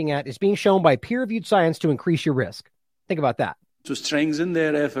pointing at is being shown by peer-reviewed science to increase your risk? Think about that. To strengthen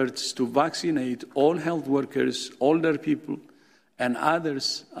their efforts to vaccinate all health workers, older people, and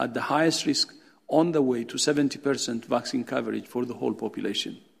others at the highest risk on the way to 70% vaccine coverage for the whole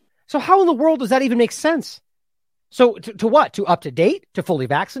population. So how in the world does that even make sense? So to what? To up to date? To fully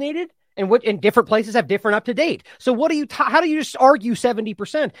vaccinated? And what in different places have different up to date. So what do you? How do you just argue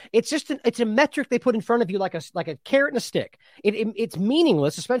 70%? It's just it's a metric they put in front of you like a carrot and a stick. It's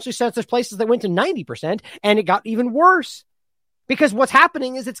meaningless, especially since there's places that went to 90% and it got even worse. Because what's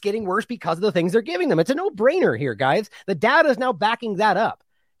happening is it's getting worse because of the things they're giving them. It's a no-brainer here, guys. The data is now backing that up,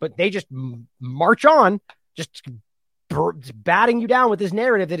 but they just march on, just batting you down with this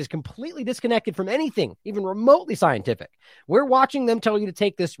narrative that is completely disconnected from anything, even remotely scientific. We're watching them tell you to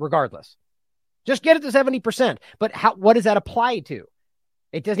take this regardless. Just get it to 70%. But what does that apply to?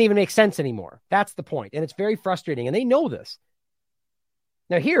 It doesn't even make sense anymore. That's the point. And it's very frustrating. And they know this.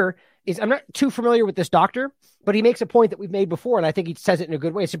 Now here is, I'm not too familiar with this doctor, but he makes a point that we've made before. And I think he says it in a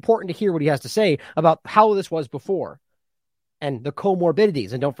good way. It's important to hear what he has to say about how this was before. and the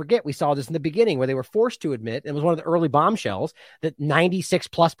comorbidities. And don't forget, we saw this in the beginning where they were forced to admit, it was one of the early bombshells, that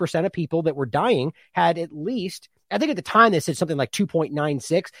 96+% of people that were dying had at least, I think at the time they said something like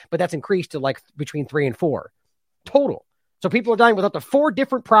 2.96, but that's increased to like between 3 and 4 total. So people are dying with up to 4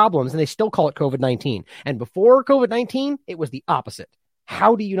 different problems, and they still call it COVID-19. And before COVID-19, it was the opposite.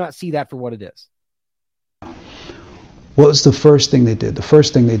 How do you not see that for what it is? What was the first thing they did? The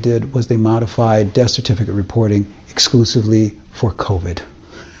first thing they did was they modified death certificate reporting exclusively for COVID.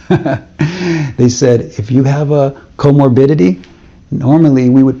 They said, if you have a comorbidity, normally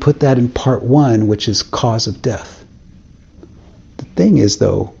we would put that in part 1, which is cause of death. The thing is,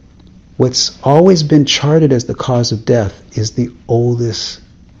 though, what's always been charted as the cause of death is the oldest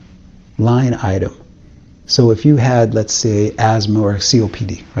line item. So if you had, let's say, asthma or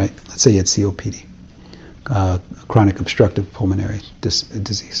COPD, right? Let's say you had COPD. Chronic obstructive pulmonary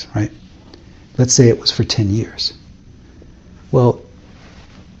disease, right? Let's say it was for 10 years. Well,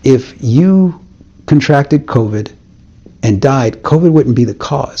 if you contracted COVID and died, COVID wouldn't be the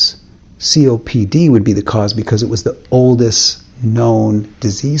cause. COPD would be the cause because it was the oldest known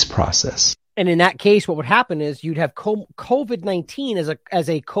disease process. And in that case, what would happen is you'd have COVID-19 as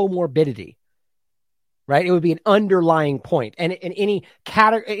a comorbidity. Right? It would be an underlying point. And in any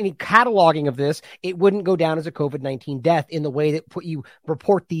cataloging of this, it wouldn't go down as a COVID-19 death in the way that you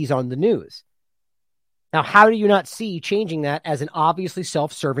report these on the news. Now, how do you not see changing that as an obviously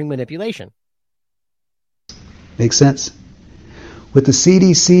self-serving manipulation? Makes sense. What the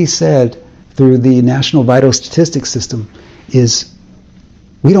CDC said through the National Vital Statistics System is,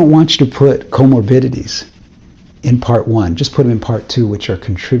 we don't want you to put comorbidities in part 1. Just put them in part 2, which are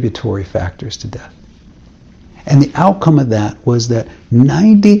contributory factors to death. And the outcome of that was that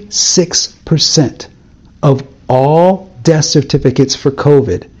 96% of all death certificates for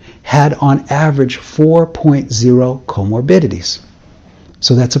COVID had on average 4.0 comorbidities.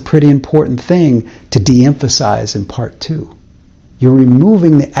 So that's a pretty important thing to de-emphasize in part 2. You're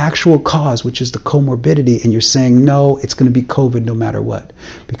removing the actual cause, which is the comorbidity, and you're saying, no, it's going to be COVID no matter what.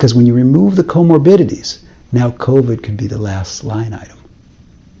 Because when you remove the comorbidities, now COVID could be the last line item,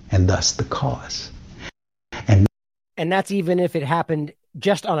 and thus the cause. And that's even if it happened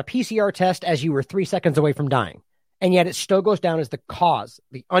just on a PCR test as you were 3 seconds away from dying. And yet it still goes down as the cause,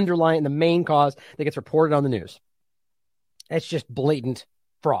 the underlying, the main cause that gets reported on the news. It's just blatant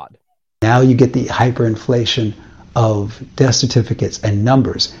fraud. Now you get the hyperinflation of death certificates and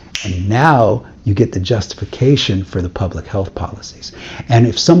numbers. And now you get the justification for the public health policies. And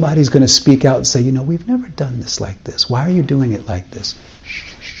if somebody's going to speak out and say, we've never done this like this. Why are you doing it like this?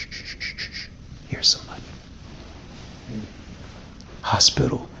 Shh, shh, shh, shh, shh. Here's some money.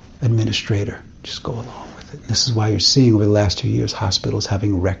 Hospital administrator, just go along with it. This is why you're seeing over the last 2 years hospitals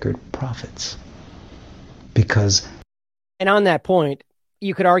having record profits. Because, and on that point,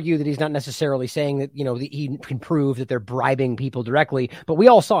 you could argue that he's not necessarily saying that, he can prove that they're bribing people directly, but we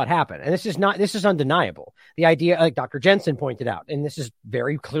all saw it happen. And this is undeniable. The idea, like Dr. Jensen pointed out, and this is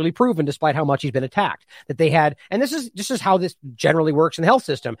very clearly proven despite how much he's been attacked, that they had, and this is how this generally works in the health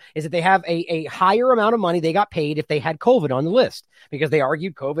system, is that they have a higher amount of money they got paid if they had COVID on the list, because they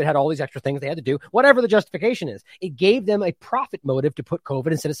argued COVID had all these extra things they had to do, whatever the justification is. It gave them a profit motive to put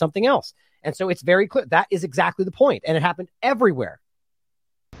COVID instead of something else. And so it's very clear. That is exactly the point. And it happened everywhere.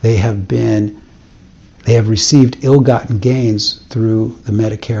 They have received ill-gotten gains through the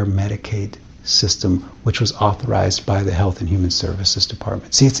Medicare, Medicaid system, which was authorized by the Health and Human Services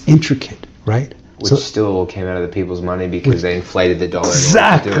Department. See, it's intricate, right? Which still came out of the people's money because they inflated the dollar.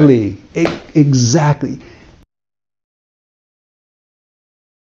 Exactly. Exactly.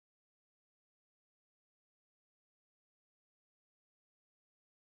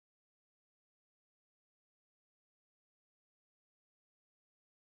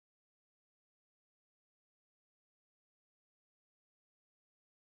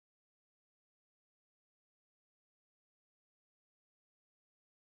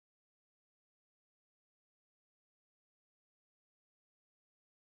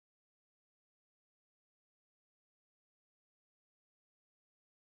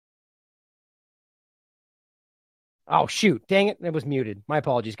 Oh, shoot. Dang it. It was muted. My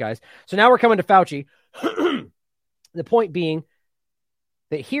apologies, guys. So now we're coming to Fauci. The point being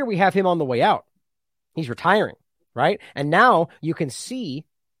that here we have him on the way out. He's retiring, right? And now you can see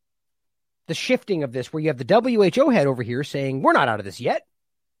the shifting of this, where you have the WHO head over here saying, we're not out of this yet.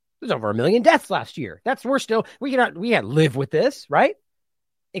 There's over 1 million deaths last year. We can't live with this, right?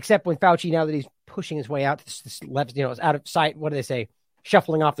 Except when Fauci, now that he's pushing his way out, this left, out of sight, what do they say?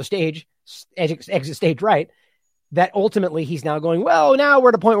 Shuffling off the stage, exit stage right. That ultimately he's now going, well, now we're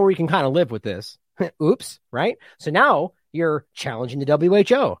at a point where we can kind of live with this. Oops, right? So now You're challenging the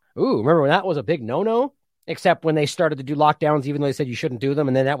WHO. Ooh, remember when that was a big no-no? Except when they started to do lockdowns, even though they said you shouldn't do them,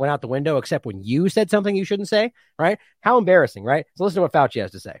 and then that went out the window, except when you said something you shouldn't say, right? How embarrassing, right? So listen to what Fauci has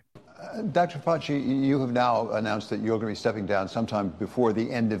to say. Dr. Fauci, you have now announced that you're going to be stepping down sometime before the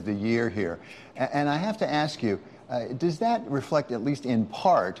end of the year here. And I have to ask you, does that reflect, at least in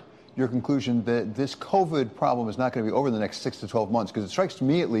part, your conclusion that this COVID problem is not going to be over in the next 6 to 12 months? Because it strikes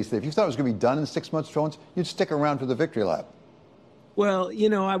me, at least, that if you thought it was going to be done in 6 months, 12 months, you'd stick around for the victory lap. Well,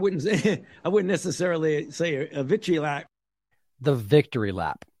 I wouldn't necessarily say a victory lap. The victory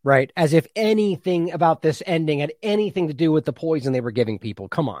lap, right? As if anything about this ending had anything to do with the poison they were giving people.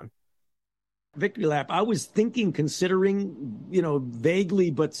 Come on. Victory lap. I was considering,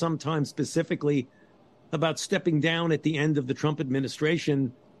 vaguely, but sometimes specifically about stepping down at the end of the Trump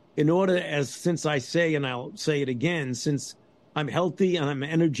administration in order, since I say, and I'll say it again, since I'm healthy and I'm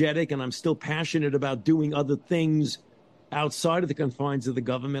energetic and I'm still passionate about doing other things outside of the confines of the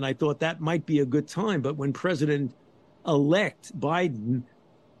government, I thought that might be a good time. But when President-elect Biden,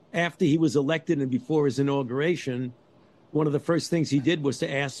 after he was elected and before his inauguration, one of the first things he did was to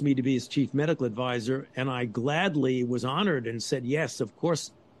ask me to be his chief medical advisor. And I gladly was honored and said, yes, of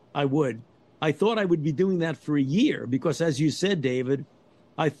course I would. I thought I would be doing that for a year because, as you said, David,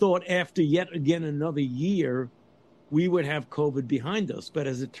 I thought after yet again another year, we would have COVID behind us. But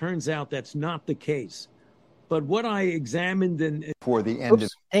as it turns out, that's not the case. But what I examined and for the end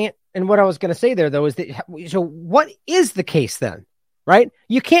and what I was going to say there, though, is that so what is the case then, right?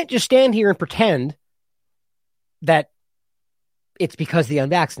 You can't just stand here and pretend that it's because the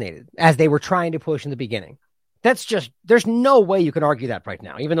unvaccinated, as they were trying to push in the beginning. That's just, there's no way you can argue that right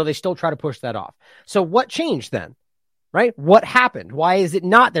now, even though they still try to push that off. So what changed then, right? What happened? Why is it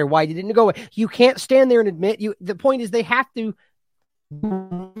not there? Why didn't it go away? You can't stand there and admit the point is they have to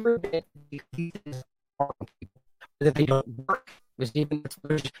that they don't work. There's they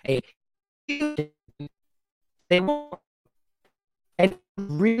won't. And it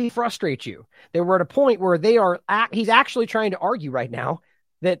really frustrates you. They were at a point where he's actually trying to argue right now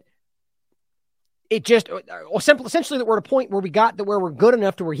that it just, essentially that we're at a point where we got to where we're good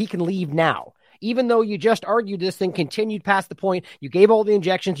enough to where he can leave now. Even though you just argued this thing continued past the point, you gave all the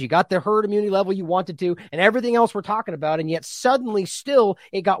injections, you got the herd immunity level you wanted to, and everything else we're talking about, and yet suddenly still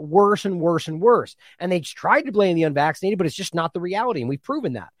it got worse and worse and worse. And they tried to blame the unvaccinated, but it's just not the reality, and we've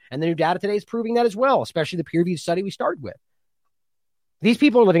proven that. And the new data today is proving that as well, especially the peer-reviewed study we started with. These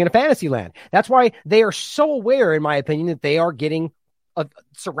people are living in a fantasy land. That's why they are so aware, in my opinion, that they are getting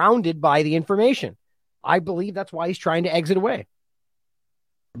surrounded by the information. I believe that's why he's trying to exit away.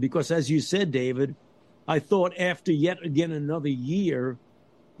 Because as you said, David, I thought after yet again another year,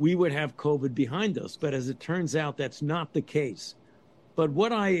 we would have COVID behind us. But as it turns out, that's not the case. But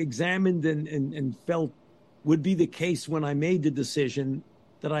what I examined and felt would be the case when I made the decision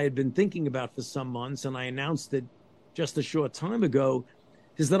that I had been thinking about for some months, and I announced it just a short time ago,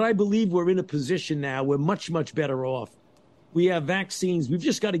 is that I believe we're in a position now we're much, much better off. We have vaccines. We've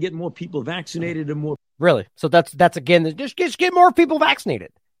just got to get more people vaccinated and more. Really? So that's again, just get more people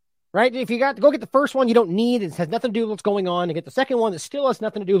vaccinated, right? If you got to go get the first one you don't need, it has nothing to do with what's going on, and get the second one that still has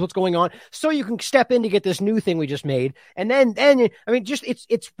nothing to do with what's going on, so you can step in to get this new thing we just made. And then I mean, just it's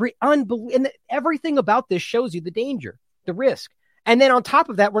unbelievable. And everything about this shows you the danger, the risk. And then on top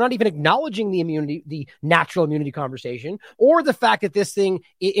of that, we're not even acknowledging the immunity, the natural immunity conversation, or the fact that this thing,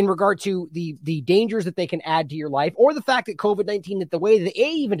 in regard to the dangers that they can add to your life, or the fact that COVID-19, that the way that they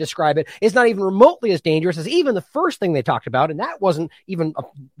even describe it, is not even remotely as dangerous as even the first thing they talked about, and that wasn't even a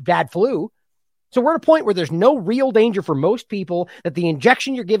bad flu. So we're at a point where there's no real danger for most people, that the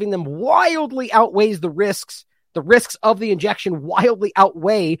injection you're giving them wildly outweighs the risks. The risks of the injection wildly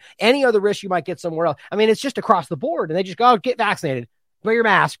outweigh any other risk you might get somewhere else. I mean, it's just across the board, and they just go, get vaccinated, wear your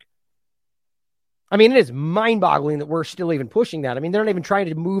mask. I mean, it is mind-boggling that we're still even pushing that. I mean, they're not even trying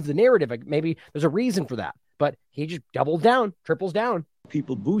to move the narrative. Maybe there's a reason for that, but he just doubles down, triples down.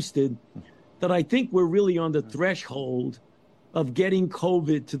 People boosted, that I think we're really on the threshold of getting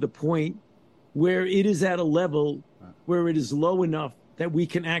COVID to the point where it is at a level where it is low enough that we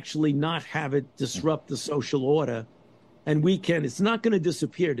can actually not have it disrupt the social order. And it's not going to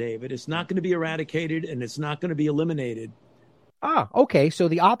disappear, David. It's not going to be eradicated, and it's not going to be eliminated. Ah, okay. So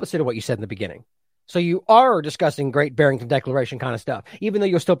the opposite of what you said in the beginning. So you are discussing Great Barrington Declaration kind of stuff, even though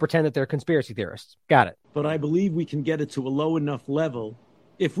you'll still pretend that they're conspiracy theorists. Got it. But I believe we can get it to a low enough level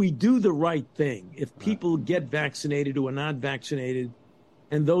if we do the right thing. If people get vaccinated who are not vaccinated,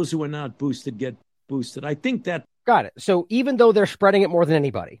 and those who are not boosted get boosted. I think that Got it. So even though they're spreading it more than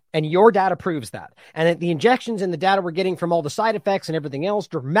anybody, and your data proves that, and the injections and the data we're getting from all the side effects and everything else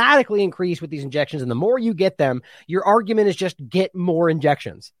dramatically increase with these injections, and the more you get them, your argument is just get more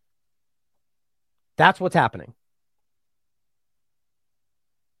injections. That's what's happening.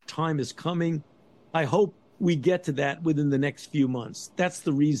 Time is coming. I hope we get to that within the next few months. That's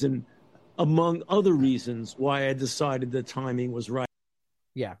the reason, among other reasons, why I decided the timing was right.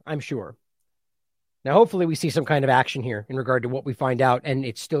 Yeah, I'm sure. Now, hopefully we see some kind of action here in regard to what we find out, and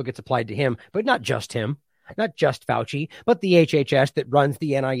it still gets applied to him, but not just him, not just Fauci, but the HHS that runs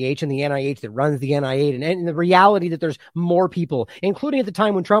the NIH and the NIH that runs the NIH, and the reality that there's more people, including at the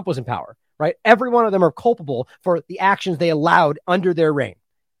time when Trump was in power, right? Every one of them are culpable for the actions they allowed under their reign.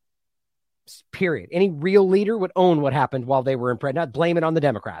 Period. Any real leader would own what happened while they were in prison, not blame it on the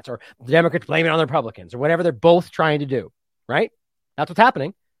Democrats, or the Democrats blame it on the Republicans, or whatever they're both trying to do, right? That's what's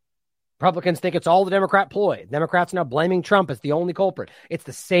happening. Republicans think it's all the Democrat ploy. Democrats now blaming Trump as the only culprit. It's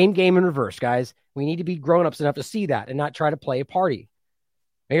the same game in reverse, guys. We need to be grown-ups enough to see that and not try to play a party.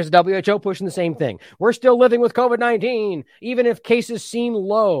 Here's the WHO pushing the same thing. We're still living with COVID-19, even if cases seem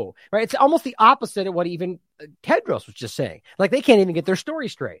low, right? It's almost the opposite of what even Tedros was just saying. Like, they can't even get their story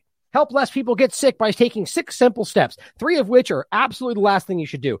straight. Help less people get sick by taking 6 simple steps, 3 of which are absolutely the last thing you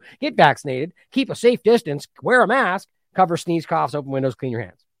should do. Get vaccinated, keep a safe distance, wear a mask, cover sneeze, coughs, open windows, clean your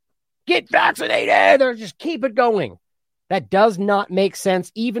hands. Get vaccinated, or just keep it going. That does not make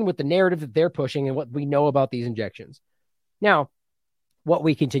sense, even with the narrative that they're pushing and what we know about these injections. Now, what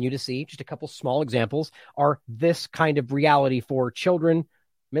we continue to see, just a couple small examples, are this kind of reality for children,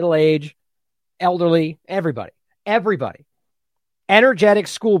 middle age, elderly, everybody. Energetic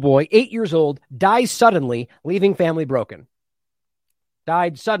schoolboy, 8 years old, dies suddenly, leaving family broken.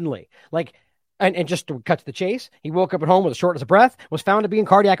 Died suddenly. And just to cut to the chase, he woke up at home with a shortness of breath, was found to be in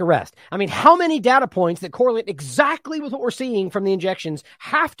cardiac arrest. I mean, how many data points that correlate exactly with what we're seeing from the injections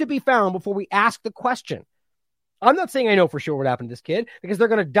have to be found before we ask the question? I'm not saying I know for sure what happened to this kid, because they're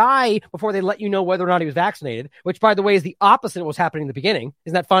going to die before they let you know whether or not he was vaccinated, which, by the way, is the opposite of what was happening in the beginning.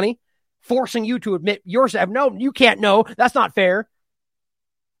 Isn't that funny? Forcing you to admit yourself. No, you can't know. That's not fair.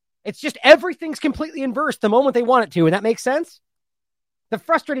 It's just everything's completely inverse the moment they want it to, and that makes sense? The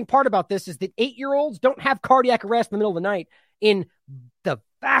frustrating part about this is that 8-year-olds don't have cardiac arrest in the middle of the night in the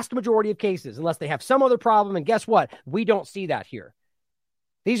vast majority of cases, unless they have some other problem. And guess what? We don't see that here.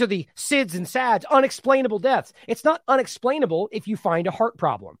 These are the SIDS and SADS, unexplainable deaths. It's not unexplainable if you find a heart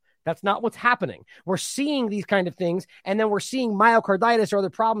problem. That's not what's happening. We're seeing these kind of things, and then we're seeing myocarditis or other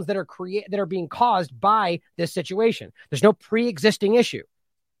problems that are being caused by this situation. There's no pre-existing issue.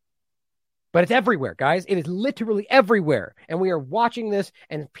 But it's everywhere, guys. It is literally everywhere. And we are watching this,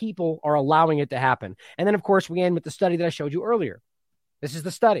 and people are allowing it to happen. And then, of course, we end with the study that I showed you earlier. This is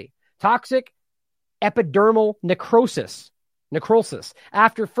the study. Toxic epidermal necrosis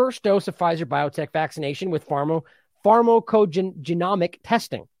after first dose of Pfizer BioNTech vaccination with pharmacogenomic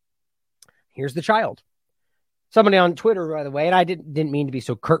testing. Here's the child. Somebody on Twitter, by the way, and I didn't mean to be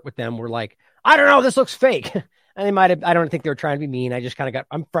so curt with them, were like, I don't know, this looks fake. And they might have, I don't think they were trying to be mean. I just kind of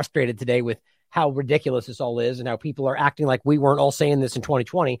I'm frustrated today with how ridiculous this all is and how people are acting like we weren't all saying this in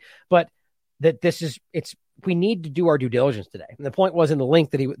 2020, but that we need to do our due diligence today. And the point was in the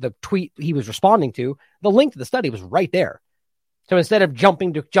link that the tweet he was responding to, the link to the study was right there. So instead of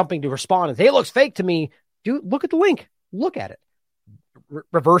jumping to respond and say, it looks fake to me, look at the link, look at it,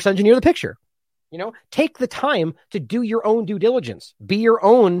 reverse engineer the picture. Take the time to do your own due diligence. Be your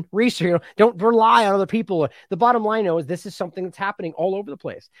own research. Don't rely on other people. The bottom line, though, is this is something that's happening all over the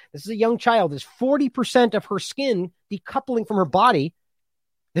place. This is a young child. There's 40% of her skin decoupling from her body.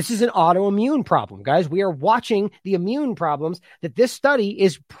 This is an autoimmune problem, guys. We are watching the immune problems that this study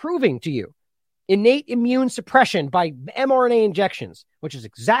is proving to you. Innate immune suppression by mRNA injections, which is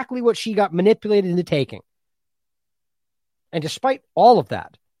exactly what she got manipulated into taking. And despite all of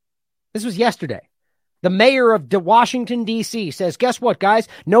that, this was yesterday. The mayor of Washington, D.C. says, guess what, guys?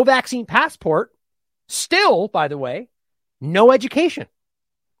 No vaccine passport. Still, by the way, no education,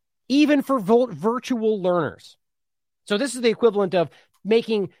 even for virtual learners. So this is the equivalent of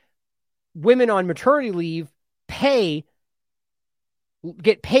making women on maternity leave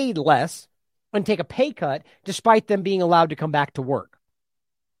get paid less and take a pay cut despite them being allowed to come back to work.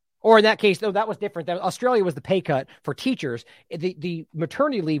 Or in that case, though, that was different. Australia was the pay cut for teachers. The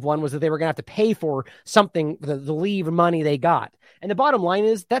maternity leave one was that they were going to have to pay for something, the leave money they got. And the bottom line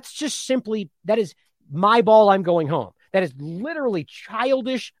is that's just simply, that is my ball, I'm going home. That is literally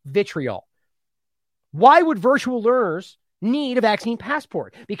childish vitriol. Why would virtual learners need a vaccine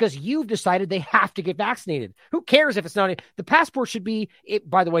passport? Because you've decided they have to get vaccinated. Who cares if it's not? The passport should be,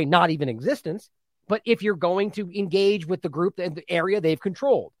 by the way, not even in existence. But if you're going to engage with the group and the area they've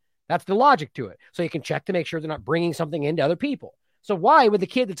controlled, that's the logic to it. So you can check to make sure they're not bringing something into other people. So why, with the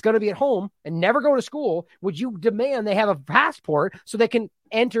kid that's going to be at home and never go to school, would you demand they have a passport so they can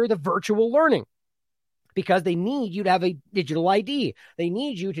enter the virtual learning? Because they need you to have a digital ID. They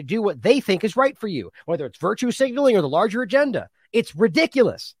need you to do what they think is right for you, whether it's virtue signaling or the larger agenda. It's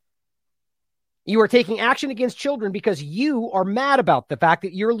ridiculous. You are taking action against children because you are mad about the fact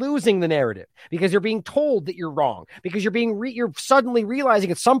that you're losing the narrative, because you're being told that you're wrong, because you're suddenly realizing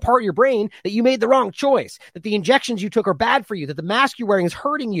at some part of your brain that you made the wrong choice, that the injections you took are bad for you, that the mask you're wearing is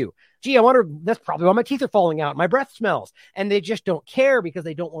hurting you. Gee, I wonder, that's probably why my teeth are falling out, my breath smells. And they just don't care because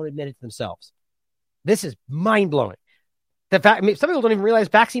they don't want to admit it to themselves. This is mind-blowing. The fact, some people don't even realize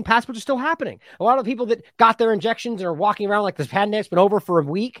vaccine passports are still happening. A lot of people that got their injections and are walking around like this pandemic's been over for a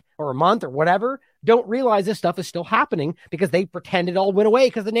week or a month or whatever don't realize this stuff is still happening because they pretend it all went away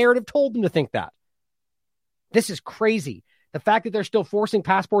because the narrative told them to think that. This is crazy. The fact that they're still forcing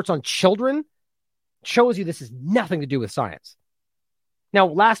passports on children shows you this has nothing to do with science. Now,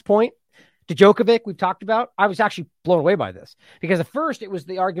 last point. Djokovic, we've talked about. I was actually blown away by this because at first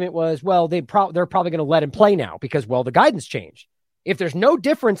the argument was, well, they're probably going to let him play now because, well, the guidance changed. If there's no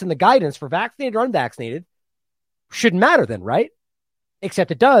difference in the guidance for vaccinated or unvaccinated, shouldn't matter then, right? Except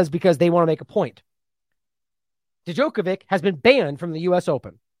it does because they want to make a point. Djokovic has been banned from the U.S.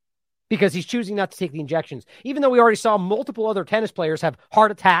 Open because he's choosing not to take the injections, even though we already saw multiple other tennis players have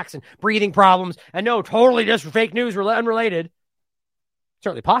heart attacks and breathing problems. And no, totally just fake news, unrelated.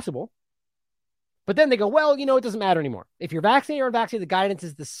 Certainly possible. But then they go, well, it doesn't matter anymore. If you're vaccinated or unvaccinated, the guidance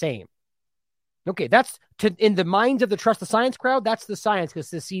is the same. Okay, that's in the minds of the trust the science crowd, that's the science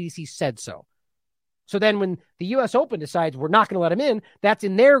because the CDC said so. So then when the U.S. Open decides we're not going to let him in, that's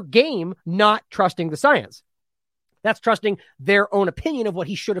in their game not trusting the science. That's trusting their own opinion of what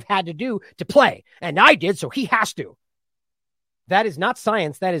he should have had to do to play. And I did, so he has to. That is not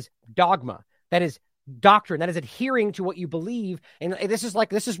science. That is dogma. That is doctrine. That is adhering to what you believe. And this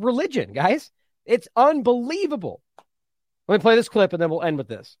is religion, guys. It's unbelievable. Let me play this clip and then we'll end with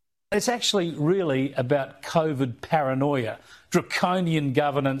this. It's actually really about COVID paranoia, draconian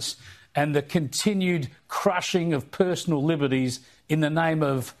governance, and the continued crushing of personal liberties in the name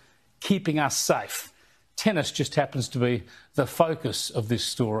of keeping us safe. Tennis just happens to be the focus of this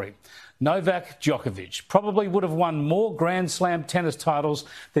story. Novak Djokovic probably would have won more Grand Slam tennis titles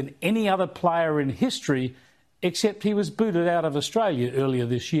than any other player in history, except he was booted out of Australia earlier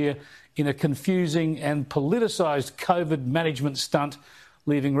this year in a confusing and politicised COVID management stunt,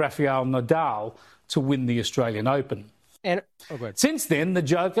 leaving Rafael Nadal to win the Australian Open. Since then, the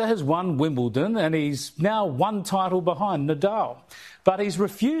Joker has won Wimbledon and he's now one title behind Nadal. But he's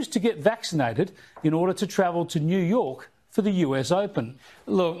refused to get vaccinated in order to travel to New York for the US Open.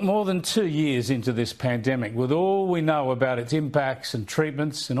 Look, more than 2 years into this pandemic, with all we know about its impacts and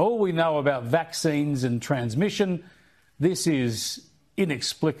treatments and all we know about vaccines and transmission, this is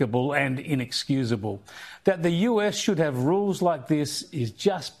inexplicable and inexcusable. That the US should have rules like this is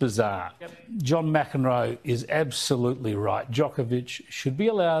just bizarre. Yep. John McEnroe is absolutely right. Djokovic should be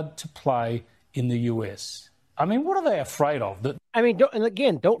allowed to play in the US. I mean, what are they afraid of?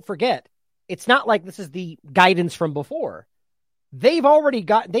 Don't forget, it's not like this is the guidance from before. They've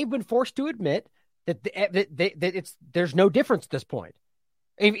been forced to admit that there's no difference at this point.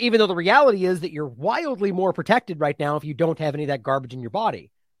 Even though the reality is that you're wildly more protected right now if you don't have any of that garbage in your body.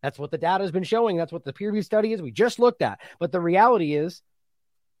 That's what the data has been showing. That's what the peer-reviewed study is we just looked at. But the reality is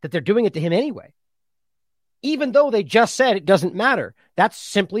that they're doing it to him anyway. Even though they just said it doesn't matter. That's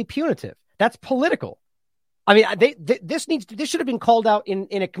simply punitive. That's political. I mean, this should have been called out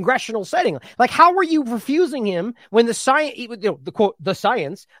in a congressional setting. Like, how are you refusing him when the science, the quote, the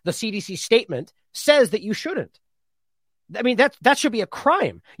science, the CDC statement says that you shouldn't? I mean, that should be a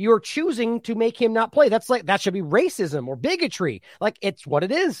crime. You're choosing to make him not play. That should be racism or bigotry. Like, it's what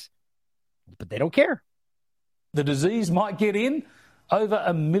it is. But they don't care. The disease might get in. Over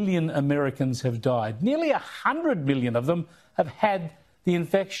 1 million Americans have died. Nearly 100 million of them have had the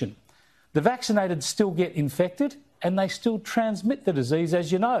infection. The vaccinated still get infected and they still transmit the disease,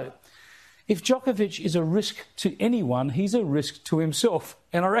 as you know. If Djokovic is a risk to anyone, he's a risk to himself.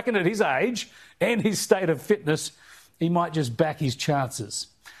 And I reckon at his age and his state of fitness, he might just back his chances.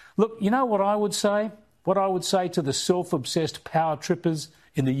 Look, you know what I would say? What I would say to the self-obsessed power trippers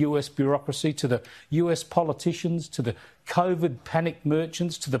in the US bureaucracy, to the US politicians, to the COVID panic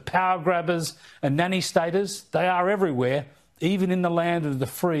merchants, to the power grabbers and nanny staters, they are everywhere, even in the land of the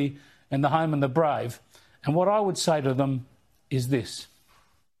free and the home and the brave. And what I would say to them is this.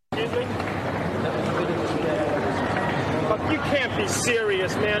 You can't be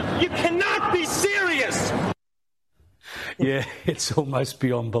serious, man. You cannot be serious. Yeah, it's almost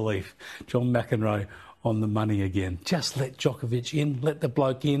beyond belief. John McEnroe on the money again. Just let Djokovic in, let the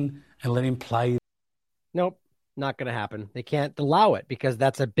bloke in, and let him play. Nope, not going to happen. They can't allow it because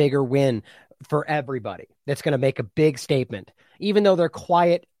that's a bigger win for everybody. That's going to make a big statement. Even though they're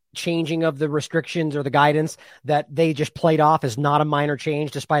quiet changing of the restrictions or the guidance that they just played off as not a minor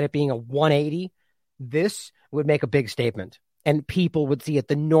change, despite it being a 180, this would make a big statement. And people would see it.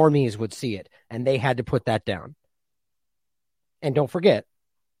 The normies would see it. And they had to put that down. And don't forget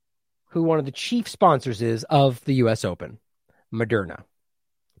who one of the chief sponsors is of the U.S. Open, Moderna.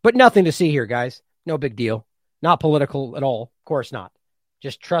 But nothing to see here, guys. No big deal. Not political at all. Of course not.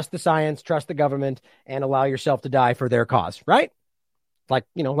 Just trust the science, trust the government, and allow yourself to die for their cause, right? Like,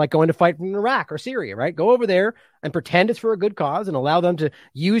 like going to fight in Iraq or Syria, right? Go over there and pretend it's for a good cause and allow them to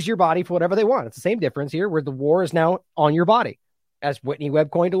use your body for whatever they want. It's the same difference here where the war is now on your body. As Whitney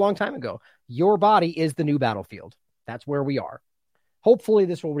Webb coined a long time ago, your body is the new battlefield. That's where we are. Hopefully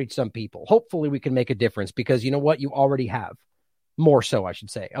this will reach some people. Hopefully we can make a difference because you know what? You already have. More so, I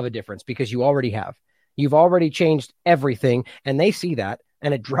should say, of a difference because you already have. You've already changed everything and they see that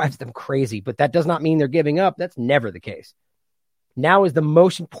and it drives them crazy. But that does not mean they're giving up. That's never the case. Now is the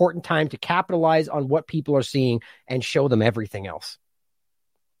most important time to capitalize on what people are seeing and show them everything else.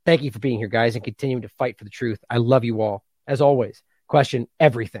 Thank you for being here, guys, and continuing to fight for the truth. I love you all. As always, question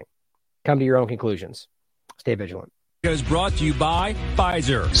everything. Come to your own conclusions. Stay vigilant. Is brought to you by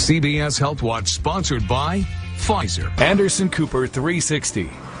Pfizer. CBS Health Watch sponsored by Pfizer. Anderson Cooper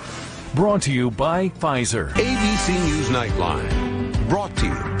 360. Brought to you by Pfizer. ABC News Nightline. Brought to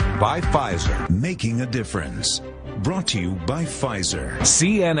you by Pfizer. Making a difference. Brought to you by Pfizer.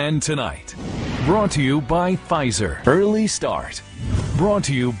 CNN Tonight. Brought to you by Pfizer. Early Start. Brought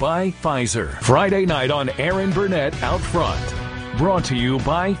to you by Pfizer. Friday night on Aaron Burnett Out Front. Brought to you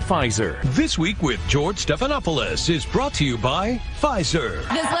by Pfizer. This Week with George Stephanopoulos is brought to you by Pfizer.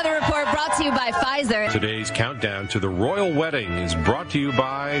 This weather report brought to you by Pfizer. Today's countdown to the royal wedding is brought to you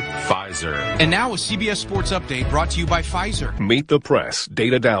by Pfizer. And now a CBS Sports Update brought to you by Pfizer. Meet the Press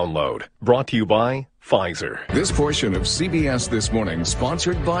Data Download. Brought to you by Pfizer. This portion of CBS This Morning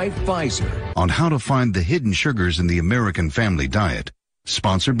sponsored by Pfizer. On how to find the hidden sugars in the American family diet.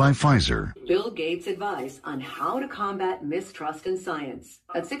 Sponsored by Pfizer. Bill Gates' advice on how to combat mistrust in science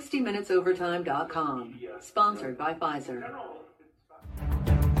at 60minutesovertime.com. Sponsored by Pfizer.